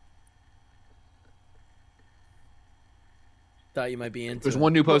 Thought you might be into There's it.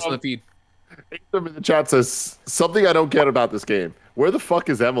 one new post on the feed. Ethan in the chat says, something I don't get about this game. Where the fuck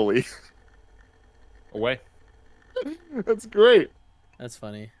is Emily? Away. That's great. That's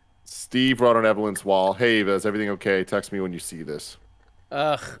funny. Steve wrote on Evelyn's wall, hey, Eva, is everything okay? Text me when you see this.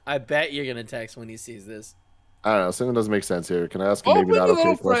 Ugh, I bet you're gonna text when he sees this. I don't know. Something doesn't make sense here. Can I ask a Open maybe not the okay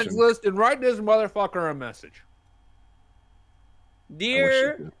little question? friends list and write this motherfucker a message.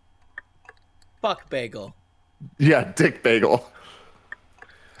 Dear Fuck Bagel. Yeah, Dick Bagel.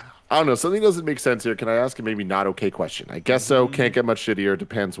 I don't know. Something doesn't make sense here. Can I ask a maybe not okay question? I guess so. Can't get much shittier.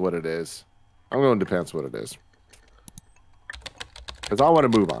 Depends what it is. I'm going depends what it is. Because I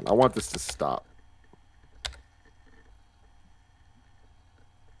want to move on. I want this to stop.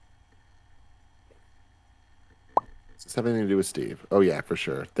 Does this have anything to do with Steve? Oh, yeah, for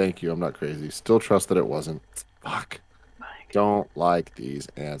sure. Thank you. I'm not crazy. Still trust that it wasn't. Fuck. Don't like these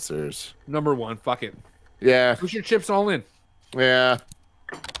answers. Number one. Fuck it. Yeah. Push your chips all in. Yeah.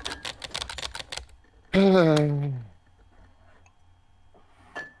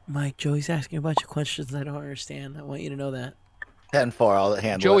 Mike, Joey's asking a bunch of questions I don't understand. I want you to know that. 10-4, I'll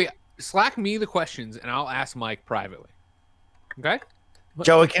handle Joey, it. slack me the questions and I'll ask Mike privately. Okay?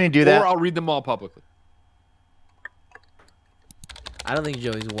 Joey, can you do that? Or I'll read them all publicly. I don't think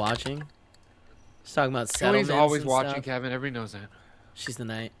Joey's watching. He's talking about settlements. Joey's always and watching, stuff. Kevin. Everybody knows that. She's the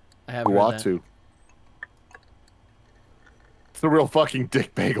night. I have You want to. It's the real fucking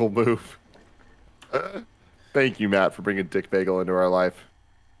Dick Bagel move. Thank you, Matt, for bringing Dick Bagel into our life.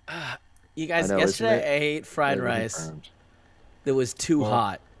 You guys, I know, yesterday I ate fried rice that was too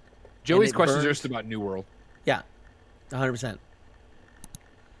hot. Joey's it questions burned. are just about New World. Yeah, 100%.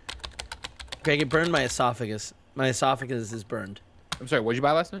 Greg, it burned my esophagus. My esophagus is burned. I'm sorry, what did you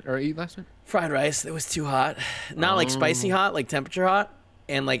buy last night or eat last night? Fried rice that was too hot. Not like spicy hot, like temperature hot.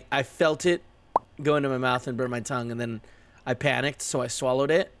 And like I felt it go into my mouth and burn my tongue, and then I panicked, so I swallowed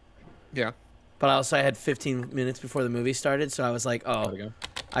it. Yeah. But also I had 15 minutes before the movie started, so I was like, oh,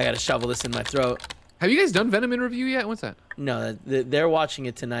 I got to shovel this in my throat. Have you guys done Venom in review yet? What's that? No, they're watching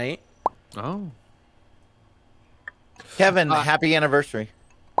it tonight. Oh. Kevin, happy anniversary.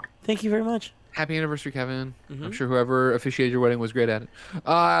 Thank you very much. Happy anniversary, Kevin. I'm sure whoever officiated your wedding was great at it.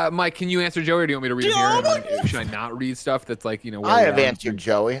 Mike, can you answer Joey, or do you want me to read it here? And should I not read stuff that's like, you know, I have answered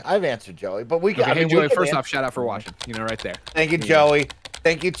Joey. I've answered Joey, but we can. Okay, I mean, Joey, we can first off, shout out for watching. You know, right there. Thank you, Joey.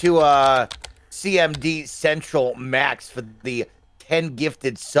 Thank you to CMD Central Max for the 10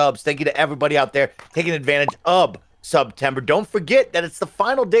 gifted subs. Thank you to everybody out there taking advantage of September. Don't forget that it's the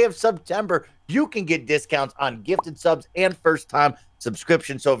final day of September. You can get discounts on gifted subs and first-time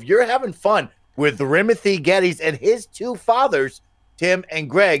subscriptions. So if you're having fun with Rimothy Geddes and his two fathers, Tim and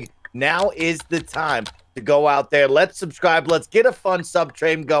Greg, now is the time to go out there. Let's subscribe. Let's get a fun sub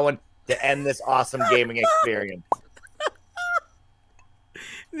train going to end this awesome gaming experience.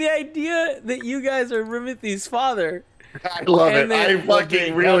 The idea that you guys are Rimothy's father. I love it. I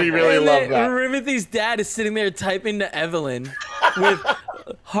fucking really love that. Rimothy's dad is sitting there typing to Evelyn with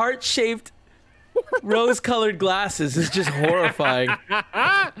heart-shaped, rose-colored glasses. It's just horrifying.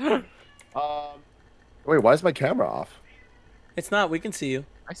 Wait, why is my camera off? It's not. We can see you.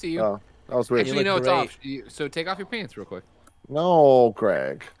 I see you. Oh, that was weird. Actually, you know it's off. So take off your pants real quick. No,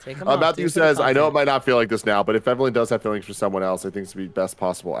 Greg. Take them off. Matthew says, I know it might not feel like this now, but if Evelyn does have feelings for someone else, I think it's the best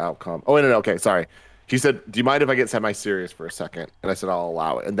possible outcome. Oh, no, okay, sorry. He said, do you mind if I get semi-serious for a second? And I said, I'll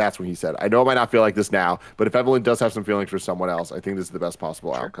allow it. And that's when he said, I know it might not feel like this now, but if Evelyn does have some feelings for someone else, I think this is the best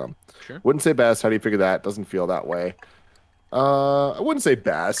possible outcome. Sure. Wouldn't say best. How do you figure that? Doesn't feel that way. I wouldn't say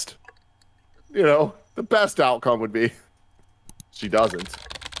best. You know, the best outcome would be she doesn't.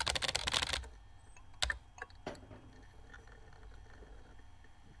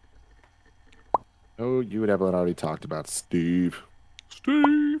 Oh, you and Evelyn already talked about Steve.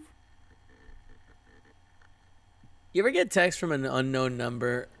 Steve. You ever get text from an unknown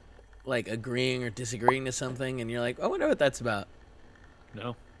number, like agreeing or disagreeing to something, and you're like, I wonder what that's about?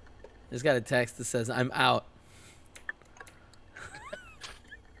 No. Just got a text that says, I'm out.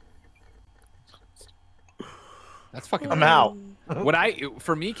 That's fucking. I'm out.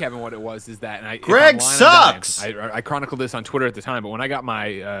 For me, Kevin, what it was is that, and Greg sucks. I chronicled this on Twitter at the time, but when I got my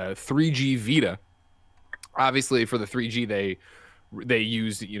 3G Vita, obviously for the 3G they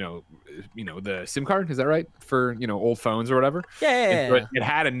used the SIM card, is that right, for old phones or whatever. Yeah. So it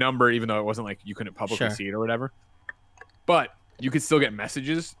had a number, even though it wasn't like you couldn't publicly see it or whatever, but you could still get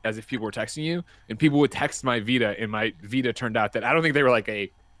messages as if people were texting you, and people would text my Vita, and my Vita turned out that I don't think they were like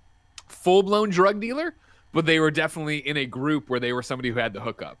a full-blown drug dealer, but they were definitely in a group where they were somebody who had the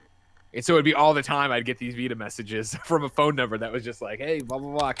hookup. And so it'd be all the time I'd get these Vita messages from a phone number that was just like, hey, blah,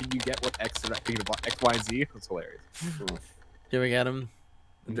 blah, blah, can you get what X, Y, and Z? It was hilarious. Did you ever get them?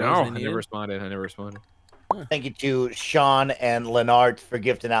 No, I never responded. Huh. Thank you to Sean and Lenart for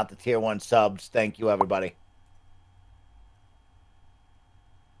gifting out the tier 1 subs. Thank you, everybody.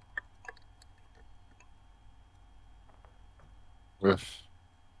 We're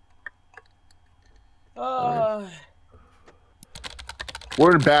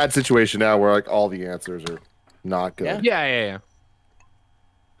in a bad situation now where like all the answers are not good. Yeah.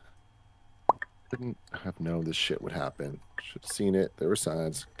 Couldn't have known this shit would happen. Should have seen it. There were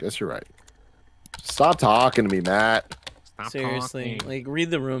signs. Guess you're right. Stop talking to me, Matt. Seriously, like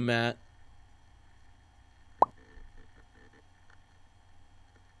read the room, Matt.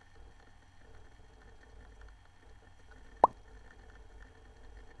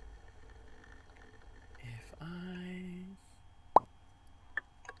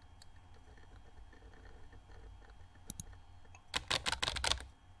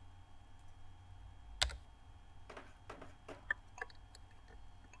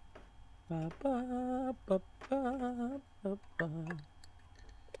 Oh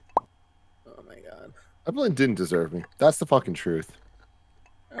my god. Evelyn didn't deserve me. That's the fucking truth.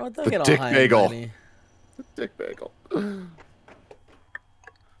 Oh, the dick bagel. The dick bagel.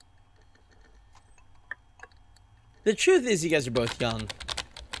 The truth is, you guys are both young.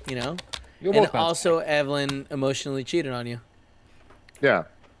 You're and both also, Evelyn emotionally cheated on you. Yeah.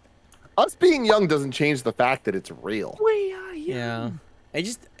 Us being young doesn't change the fact that it's real. We are young. Yeah.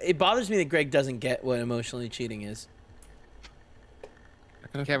 It bothers me that Greg doesn't get what emotionally cheating is.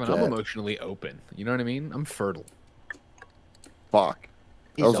 Kevin, I'm emotionally open. You know what I mean? I'm fertile. Fuck.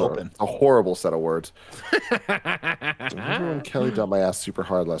 He's open. A horrible set of words. Remember when Kelly dumped my ass super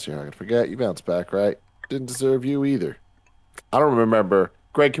hard last year? I can forget. You bounced back, right? Didn't deserve you either. I don't remember.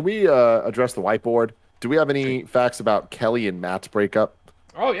 Greg, can we address the whiteboard? Do we have any facts about Kelly and Matt's breakup?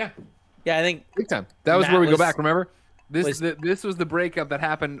 Oh, yeah. Yeah, I think big time. That was where we go back, remember? This was the breakup that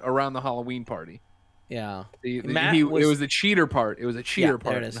happened around the Halloween party. Yeah. It was the cheater part. It was a cheater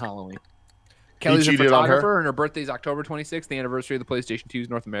part in Halloween. Kelly's a photographer, and her birthday's October 26th, the anniversary of the PlayStation 2's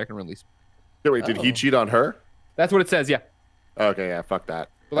North American release. Wait, did he cheat on her? That's what it says, yeah. Okay, yeah, fuck that.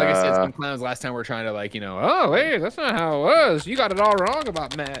 But like I said, some clowns last time were trying to oh, hey, that's not how it was. You got it all wrong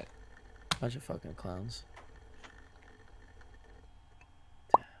about Matt. Bunch of fucking clowns.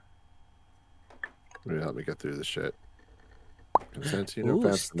 Help me get through this shit.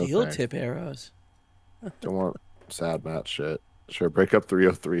 Ooh, steel tip arrows. Don't want sad Matt shit. Sure, breakup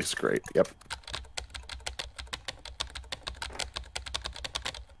 303 is great. Yep.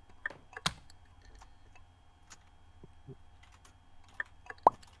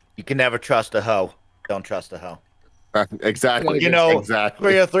 You can never trust a hoe. Don't trust a hoe. Exactly. Exactly.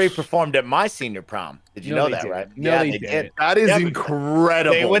 303 performed at my senior prom. Did you know that, right? No, they did. That is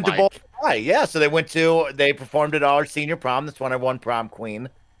incredible. They went to both. Yeah, so they performed at our senior prom. That's when I won prom queen.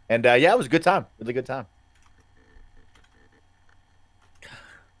 And yeah, it was a good time. Really good time.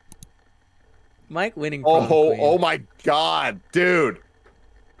 Mike winning prom queen. Oh my god, dude.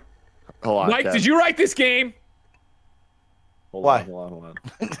 Hold on, Mike, did you write this game? Hold on.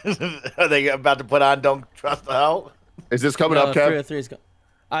 Are they about to put on Don't Trust a Hoe? Is this coming up, Kev? 303 is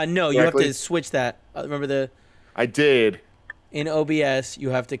no, you have to switch that. Remember I did. In OBS,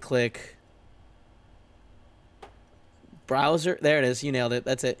 you have to click browser. There it is. You nailed it.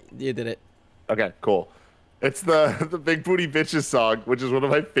 That's it. You did it. Okay, cool. It's the Big Booty Bitches song, which is one of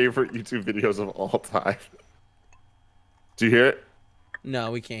my favorite YouTube videos of all time. Do you hear it?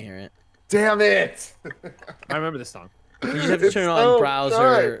 No, we can't hear it. Damn it! I remember this song. You just have to turn on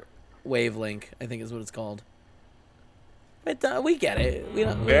browser wavelink, I think is what it's called. But we get it. We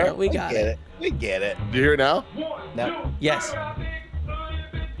got it. We get it. Do you hear it now? No. Yes.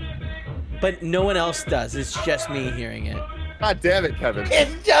 But no one else does. It's just me hearing it. God damn it, Kevin.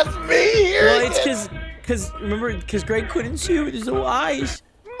 It's just me hearing it. Well, it's because Greg couldn't see with his little eyes.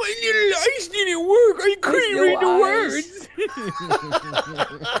 My little eyes didn't work. I couldn't read the words.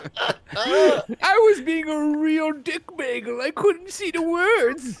 I was being a real dick bagel. I couldn't see the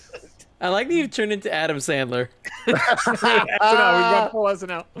words. I like that you've turned into Adam Sandler.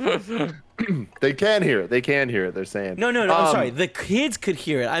 They can hear it. They can hear it. They're saying. No. I'm sorry. The kids could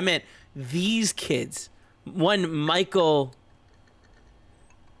hear it. I meant these kids. One, Michael.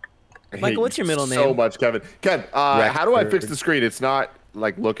 Michael, what's your middle name? So much, Kevin. Ken, how do I fix the screen? It's not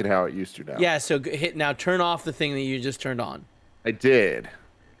like looking how it used to now. Yeah. So hit now. Turn off the thing that you just turned on. I did.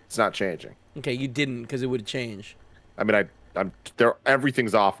 It's not changing. Okay, you didn't because it would change. I mean, I'm there.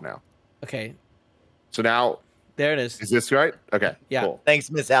 Everything's off now. Okay. So now. There it is. Is this right? Okay. Yeah. Cool. Thanks,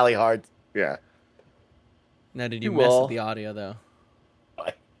 Miss Allie Hard. Yeah. Now, did you mess with the audio though?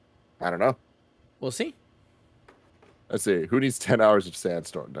 I don't know. We'll see. Let's see. Who needs 10 hours of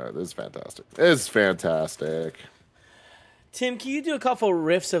Sandstorm? No, this is fantastic. This is fantastic. Tim, can you do a couple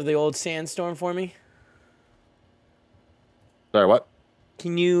riffs of the old Sandstorm for me? Sorry, what?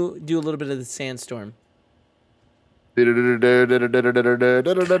 Can you do a little bit of the Sandstorm? Yeah.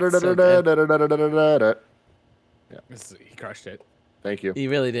 He crushed it. Thank you. You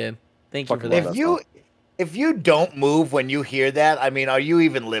really did. Thank you for that. If you don't move when you hear that, I mean, are you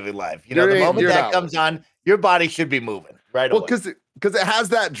even living life? You know, the moment that comes on, your body should be moving right away. Well, because it has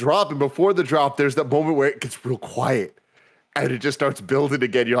that drop, and before the drop, there's that moment where it gets real quiet, and it just starts building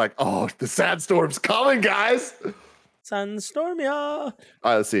again. You're like, oh, the sandstorm's coming, guys. Sunstormia. All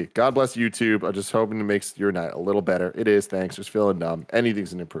right, let's see. God bless YouTube. I'm just hoping it makes your night a little better. It is. Thanks. Just feeling numb.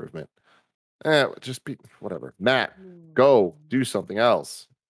 Anything's an improvement. Just be whatever. Matt, go do something else.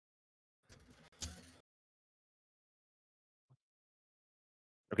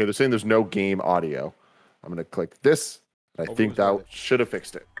 Okay, they're saying there's no game audio. I'm going to click this. I think that should have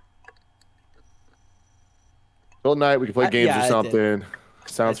fixed it. All night, we can play games or something.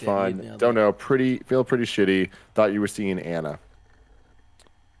 Sounds fun. Don't know. Feel pretty shitty. Thought you were seeing Anna.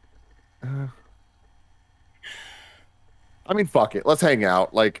 I mean, fuck it. Let's hang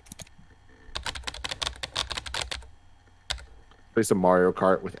out. Like, play some Mario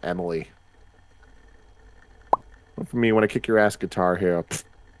Kart with Emily. For me, when I kick your ass Guitar Hero,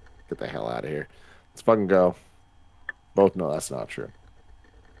 get the hell out of here. Let's fucking go. Both know that's not true.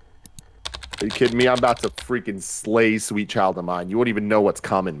 Are you kidding me? I'm about to freaking slay Sweet Child of Mine. You won't even know what's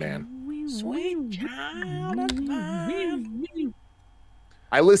coming, man. Sweet Child of Mine.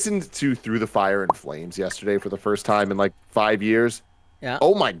 I listened to Through the Fire and Flames yesterday for the first time in like 5 years. Yeah.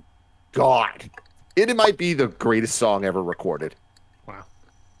 Oh my God. It might be the greatest song ever recorded. Wow.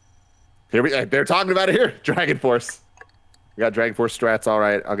 They're talking about it here. Dragon Force. We got Dragon Force strats. All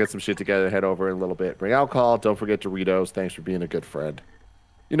right. I'll get some shit together. Head over in a little bit. Bring alcohol. Don't forget Doritos. Thanks for being a good friend.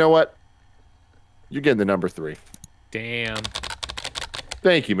 You know what? You're getting the number 3. Damn.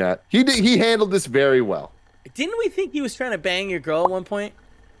 Thank you, Matt. He handled this very well. Didn't we think he was trying to bang your girl at one point?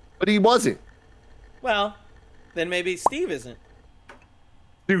 But he wasn't. Well, then maybe Steve isn't.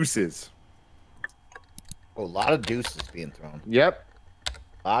 Deuces. Oh, a lot of deuces being thrown. Yep.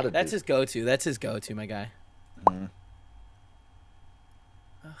 A lot of That's his go-to. That's his go-to, my guy. Mm-hmm.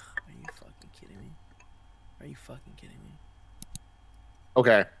 Ugh, are you fucking kidding me? Are you fucking kidding me?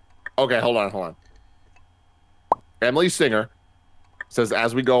 Okay. Okay, hold on. Emily Singer says,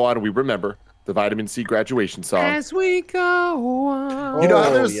 as we go on, we remember the Vitamin C graduation song. As we go on. You know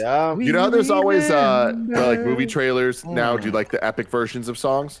how there's always like movie trailers now do like the epic versions of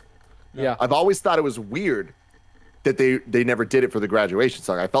songs? Yeah. I've always thought it was weird that they never did it for the graduation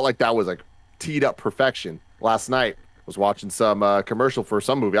song. I felt like that was like teed up perfection. Last night I was watching some commercial for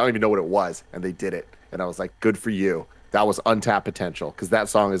some movie. I don't even know what it was, and they did it. And I was like, good for you. That was untapped potential, because that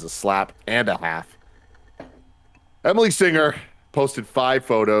song is a slap and a half. Emily Singer posted 5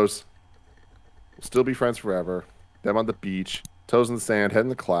 photos. We'll still be friends forever. Them on the beach, toes in the sand, head in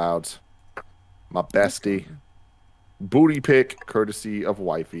the clouds. My bestie. Booty pic, courtesy of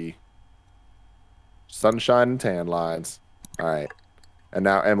wifey. Sunshine and tan lines. All right. And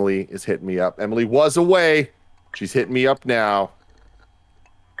now Emily is hitting me up. Emily was away. She's hitting me up now.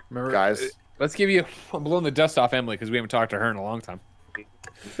 Remember, guys. Let's give you. I'm blowing the dust off Emily because we haven't talked to her in a long time.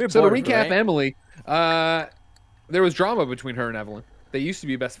 So to bored, recap, right? Emily, there was drama between her and Evelyn. They used to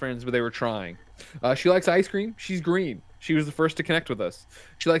be best friends, but they were trying. She likes ice cream. She's green. She was the first to connect with us.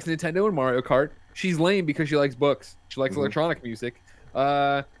 She likes Nintendo and Mario Kart. She's lame because she likes books. She likes electronic music.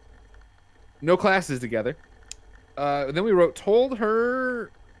 No classes together. Then we wrote, told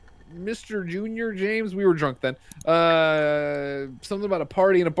her Mr. Junior James, we were drunk then. Something about a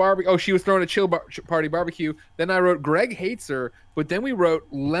party and a barbecue. Oh, she was throwing a chill party barbecue. Then I wrote, Greg hates her. But then we wrote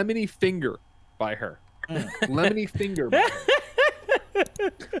Lemony Finger by her. Lemony Finger by her.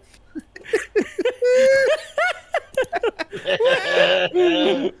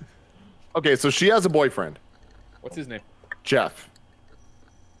 Okay, so she has a boyfriend. What's his name? Jeff.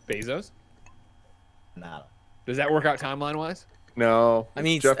 Bezos? No. Does that work out timeline-wise? No. I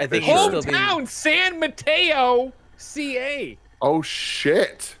mean, Jeff I think Fisher. he's still being... Hometown, San Mateo, CA. Oh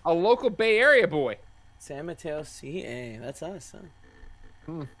shit. A local Bay Area boy. San Mateo, CA. That's us,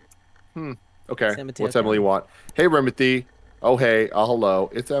 huh? Okay. San Mateo What's Emily want? Hey, Rimothy. Oh, hey. Oh, hello.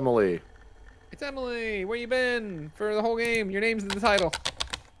 It's Emily. It's Emily. Where you been for the whole game? Your name's in the title.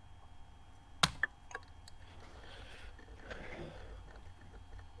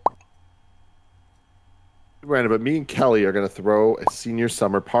 Random, but me and Kelly are going to throw a senior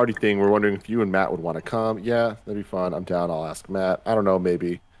summer party thing. We're wondering if you and Matt would want to come. Yeah, that'd be fun. I'm down. I'll ask Matt. I don't know,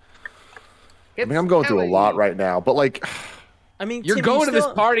 maybe. I mean, I'm going through a lot right now, but like... I mean, You're Tim, going you to this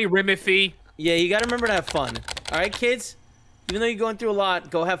still... party, Rimothy. Yeah, you got to remember to have fun. All right, kids? Even though you're going through a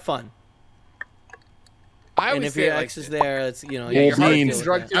lot, go have fun. And if your ex is there, it's, you know... Cool beans.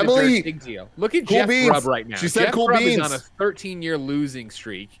 Emily! Big deal. Look at Cool Jeff beans. Grubb right now. She said Jeff cool Grubb beans. is on a 13-year losing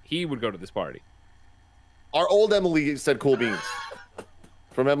streak. He would go to this party. Our old Emily said cool beans.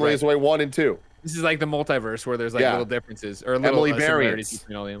 From Emily is Away 1 and 2. This is like the multiverse where there's like little differences or little Emily similarities variants.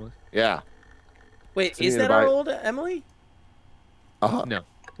 between all the Emilys. Yeah. Wait, So is you that need to our buy- old Emily? Uh-huh. No.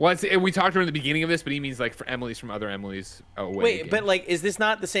 Well, we talked to her in the beginning of this, but he means like for Emily's from other Emily's away. Wait, again. but like, is this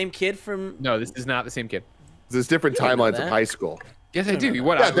not the same kid from... No, this is not the same kid. There's different You don't know timelines of that. high school. Yes, I do.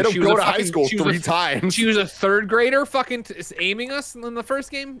 What? Yeah, they don't she was go a to high fucking- school she was 3 a- times. She was a third grader fucking aiming us in the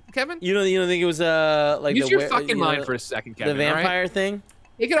first game, Kevin? You don't think it was like Use the your fucking mind for a second, Kevin. the all right? vampire thing?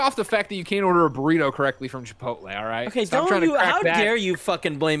 Take it off the fact that you can't order a burrito correctly from Chipotle, all right? Okay, Stop trying to crack how that. dare you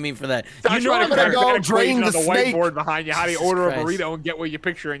fucking blame me for that? Stop You know trying I'm to gonna crack go that drain equation on the the snake. whiteboard behind you. How do you Jesus order Christ. a burrito and get what you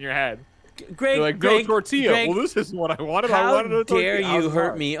picture in your head? Greg, You're like, Greg, no tortilla. Greg, Well, this isn't what I wanted. I how wanted a tortilla. dare I you was hurt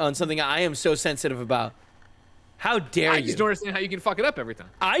wrong. me on something I am so sensitive about? How dare I you? just don't understand how you can fuck it up every time.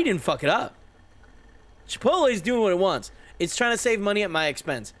 I didn't fuck it up. Chipotle's doing what it wants. It's trying to save money at my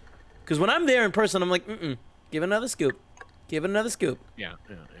expense. Because when I'm there in person, I'm like, give it another scoop. Give it another scoop. Yeah.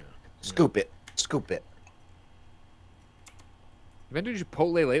 Scoop it. Scoop it. You been to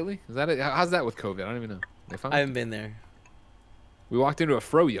Chipotle lately? Is that it? How's that with COVID? I don't even know. They found I haven't been there. We walked into a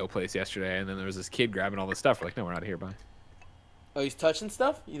froyo place yesterday, and then there was this kid grabbing all this stuff. We're like, no, we're out of here. Bye. Oh, he's touching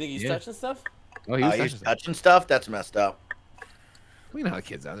stuff? You think he's Yeah. touching stuff? Oh, he was He's touching stuff. touching stuff? That's messed up. We know how the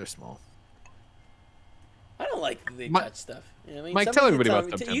kids are. They're small. I don't like that they Mi- touch stuff. You know what I mean? Mike, Some tell people everybody about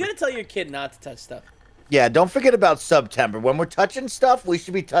me- September. You gotta tell your kid not to touch stuff. Yeah, don't forget about September. When we're touching stuff, we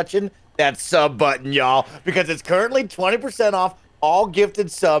should be touching that sub button, y'all, because it's currently 20% off all gifted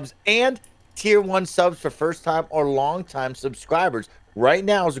subs and tier 1 subs for first-time or long-time subscribers. Right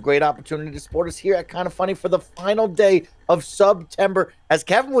now is a great opportunity to support us here at KindaFunny for the final day of September. As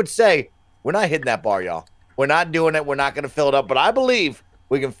Kevin would say, we're not hitting that bar, y'all. We're not doing it. We're not going to fill it up, but I believe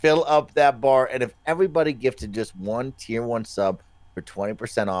we can fill up that bar. And if everybody gifted just one tier 1 sub for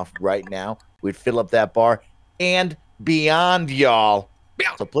 20% off right now, we'd fill up that bar and beyond, y'all.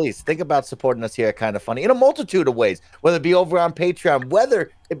 So please think about supporting us here at KindaFunny in a multitude of ways, whether it be over on Patreon,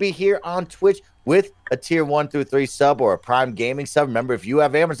 whether it be here on Twitch with a tier 1 through 3 sub or a Prime Gaming sub. Remember, if you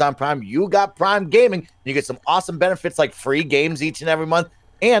have Amazon Prime, you got Prime Gaming. You get some awesome benefits like free games each and every month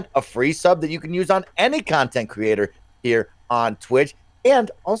and a free sub that you can use on any content creator here on Twitch. And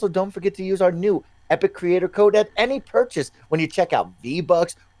also don't forget to use our new Epic Creator Code at any purchase when you check out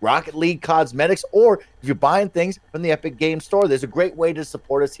V-Bucks, Rocket League Cosmetics, or if you're buying things from the Epic Game Store. There's a great way to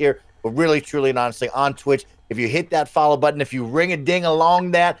support us here, but really, truly, and honestly on Twitch. If you hit that follow button, if you ring a ding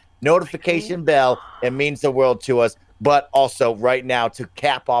along that notification bell, it means the world to us. But also right now, to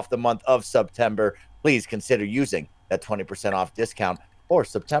cap off the month of September, please consider using that 20% off discount for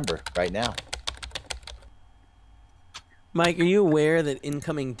September right now. Mike, are you aware that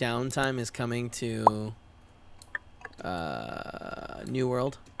incoming downtime is coming to New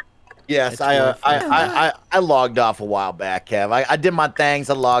World? Yes, I logged off a while back, Kev. I did my things.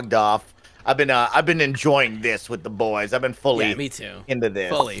 I logged off. I've been enjoying this with the boys. I've been fully me too. into this.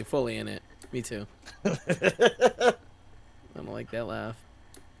 Fully in it. Me too. I don't like that laugh.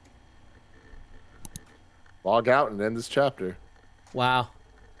 Log out and end this chapter. Wow.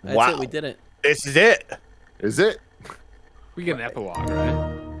 That's Wow. it. We did it. This is it. Is it? We get an epilogue, right?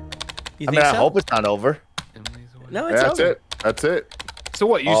 You I think mean, I so? hope it's not over. Emily's away. No, it's That's over. it. That's it. So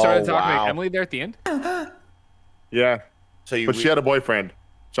what? You Oh, started talking wow. to Emily there at the end? Yeah. So you But she had a boyfriend.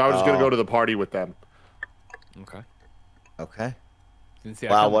 So I was just going to go to the party with them. Okay. okay. Didn't see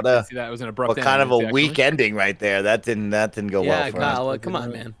Wow, that what coming. a- Didn't see that. It was an abrupt What end. kind of a Didn't see that weak coming. ending right there? That didn't go Yeah, well for Kyle. us. Come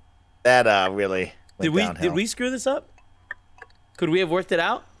on, man. That really went downhill. Did we screw this up? Could we have worked it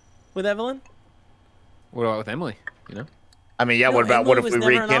out with Evelyn? What about with Emily? You know? I mean, yeah. No, what Emily if was we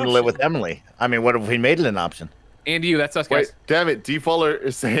never an rekindle it with option. Emily? I mean, what if we made it an option? And you, that's us, guys. Wait, damn it. Defaulter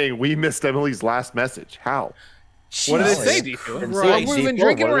is saying we missed Emily's last message. How? What did it say, Defaulter? Right. We've been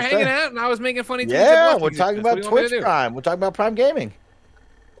drinking, we're hanging out, and I was making funny tweets. Yeah, we're talking about Twitch Prime. We're talking about Prime Gaming.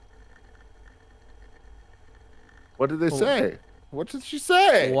 What did they say? What did she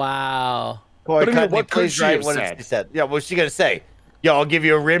say? Wow. What could she have what said? She said? Yeah, what's she gonna say? Yo, I'll give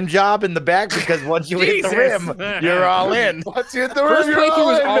you a rim job in the back because once you hit the rim, you're all in. Once you hit the rim, First playthrough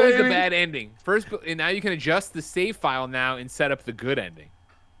was always baby. the bad ending. And now you can adjust the save file now and set up the good ending.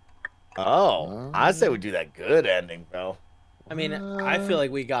 Oh, I say we do that good ending, bro. I mean, I feel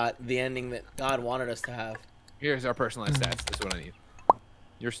like we got the ending that God wanted us to have. Here's our personalized stats. This is what I need.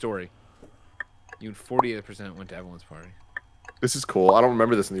 Your story. You and 48% went to Evelyn's party. This is cool. I don't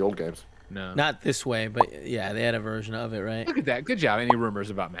remember this in the old games. No. Not this way, but yeah, they had a version of it, right? Look at that. Good job. Any rumors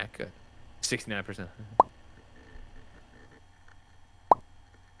about Mac? Good. 69%.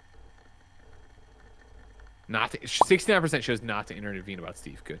 Not to, 69% shows not to intervene about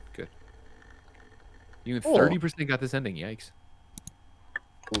Steve. Good, good. You and 30% got this ending. Yikes.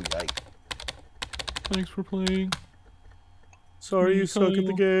 Ooh, yikes. Thanks for playing. Sorry you suck at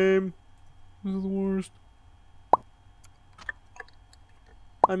the game. This is the worst.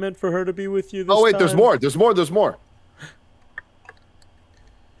 I meant for her to be with you this Oh, wait, time. there's more. There's more. There's more.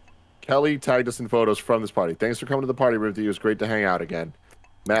 Kelly tagged us in photos from this party. Thanks for coming to the party, Rimothy. It was great to hang out again.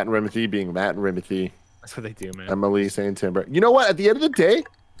 Matt and Rimothy being Matt and Rimothy. That's what they do, man. Emily saying Timber. You know what? At the end of the day,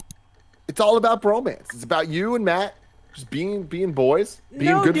 it's all about bromance. It's about you and Matt just being boys,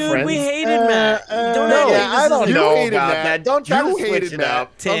 being good friends. We hated Matt. I don't know about that. Don't try to switch it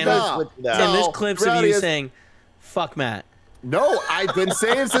up. Tim, there's clips of you saying, "Fuck Matt." No, I've been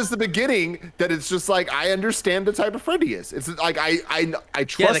saying since the beginning that it's just like I understand the type of friend he is. It's like I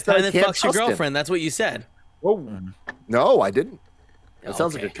trust. Yeah, the kind that can't fucks your trust girlfriend. him. That's what you said. Oh, no, I didn't. That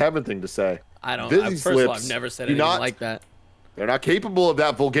sounds like a Kevin thing to say. I don't. Busy First of all, slips I've never said do anything not- like that. They're not capable of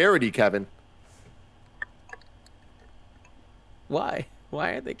that vulgarity, Kevin. Why?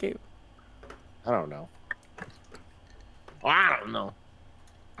 Why aren't they capable? I don't know. I don't know.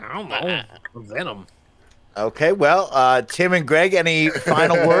 Venom. Okay, well, Tim and Greg, any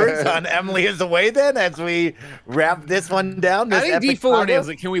final words on Emily is Away then as we wrap this one down? I think D4 nails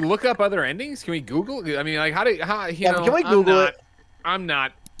it. Can we look up other endings? Can we Google? I mean, like, can we Google it? I'm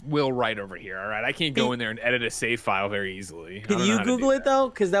not Will Wright over here, all right? I can't go in there and edit a save file very easily. Can you Google it, though?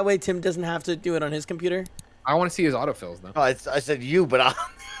 Because that way Tim doesn't have to do it on his computer. I want to see his autofills, though. Oh, I said you, but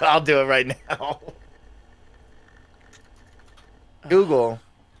I'll do it right now. Google.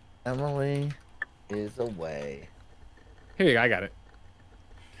 Emily is Away. Here you go. I got it.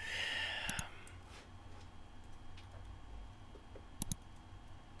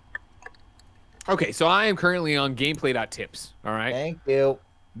 Okay, so I am currently on gameplay.tips, all right? Thank you.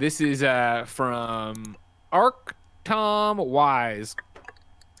 This is from Arc Tom Wise.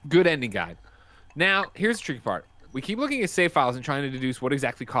 Good ending guide. Now, here's the tricky part. We keep looking at save files and trying to deduce what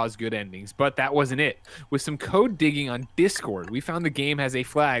exactly caused good endings, but that wasn't it. With some code digging on Discord, we found the game has a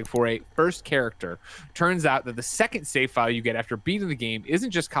flag for a first character. Turns out that the second save file you get after beating the game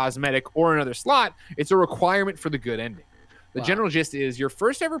isn't just cosmetic or another slot, it's a requirement for the good ending. The general gist is your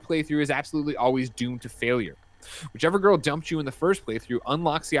first ever playthrough is absolutely always doomed to failure. Whichever girl dumped you in the first playthrough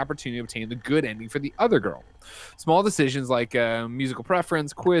unlocks the opportunity to obtain the good ending for the other girl. Small decisions like musical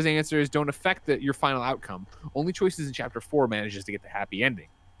preference, quiz answers don't affect your final outcome. Only choices in Chapter 4 manages to get the happy ending.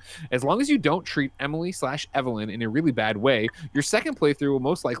 As long as you don't treat Emily/Evelyn in a really bad way, your second playthrough will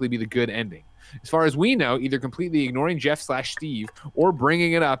most likely be the good ending. As far as we know, either completely ignoring Jeff/Steve or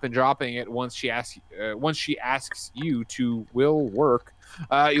bringing it up and dropping it once she asks you to will work,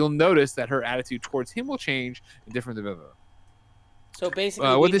 you'll notice that her attitude towards him will change and different than blah. So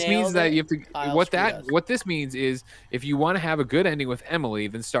basically, what this means is that you have to. What this means is if you want to have a good ending with Emily,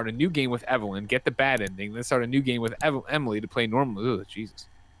 then start a new game with Evelyn, get the bad ending, then start a new game with Emily to play normal. Ugh, Jesus.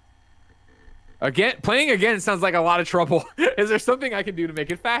 Playing again sounds like a lot of trouble. Is there something I can do to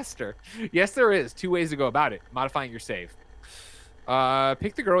make it faster? Yes, there is. 2 ways to go about it. Modifying your save.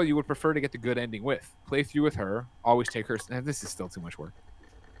 Pick the girl you would prefer to get the good ending with. Play through with her. Always take her. This is still too much work.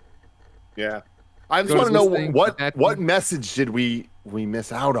 Yeah. I just want to know what message did we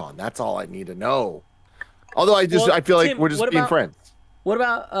miss out on? That's all I need to know. Although I feel like we're just being friends. What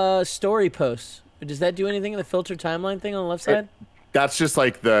about story posts? Does that do anything in the filter timeline thing on the left side? That's just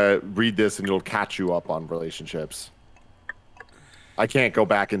like the read this and it'll catch you up on relationships. I can't go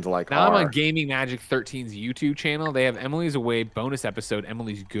back into like. Now I'm on Gaming Magic 13's YouTube channel. They have Emily's Away bonus episode,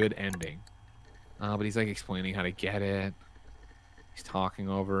 Emily's Good Ending. But he's like explaining how to get it. He's talking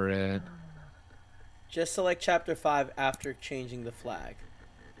over it. Just select Chapter 5 after changing the flag.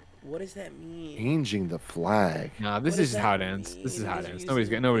 What does that mean? Changing the flag. No, this is how it ends. This is how it ends.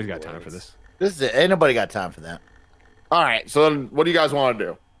 Nobody's got time for this. This is it. Ain't nobody got time for that. All right. So then, what do you guys want to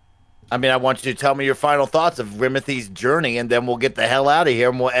do? I mean, I want you to tell me your final thoughts of Rimothy's journey, and then we'll get the hell out of here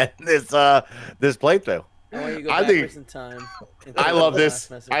and we'll end this this playthrough. I think in time. I love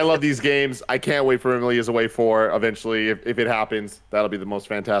this. I love these games. I can't wait for Emily is Away 4 eventually. If it happens, that'll be the most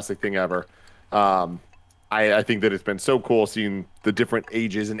fantastic thing ever. I think that it's been so cool seeing the different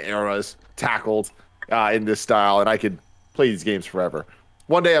ages and eras tackled in this style, and I could play these games forever.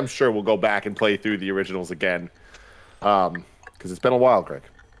 One day, I'm sure we'll go back and play through the originals again, because it's been a while, Greg.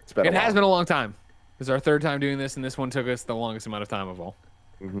 It has been a long time. This is our third time doing this, and this one took us the longest amount of time of all.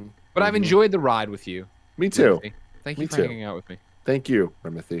 But I've enjoyed the ride with you. Me too. Rimothy. Thank you for hanging out with me. Thank you,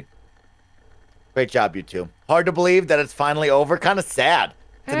 Rimothy. Great job, you two. Hard to believe that it's finally over. Kind of sad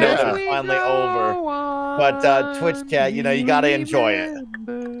to know that it's finally over. But Twitch chat, you know, you got to enjoy it.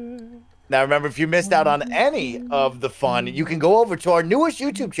 Now, remember, if you missed out on any of the fun, you can go over to our newest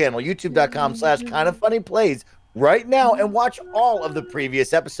YouTube channel, youtube.com/KindaFunnyPlays right now and watch all of the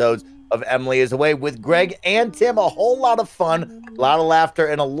previous episodes of Emily is Away with Greg and Tim. A whole lot of fun, a lot of laughter,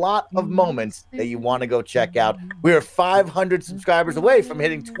 and a lot of moments that you want to go check out. We are 500 subscribers away from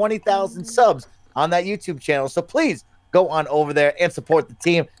hitting 20,000 subs on that YouTube channel. So please go on over there and support the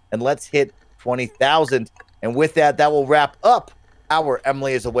team, and let's hit 20,000. And with that, that will wrap up our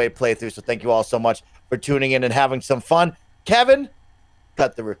Emily is Away playthrough. So thank you all so much for tuning in and having some fun. Kevin,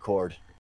 cut the record.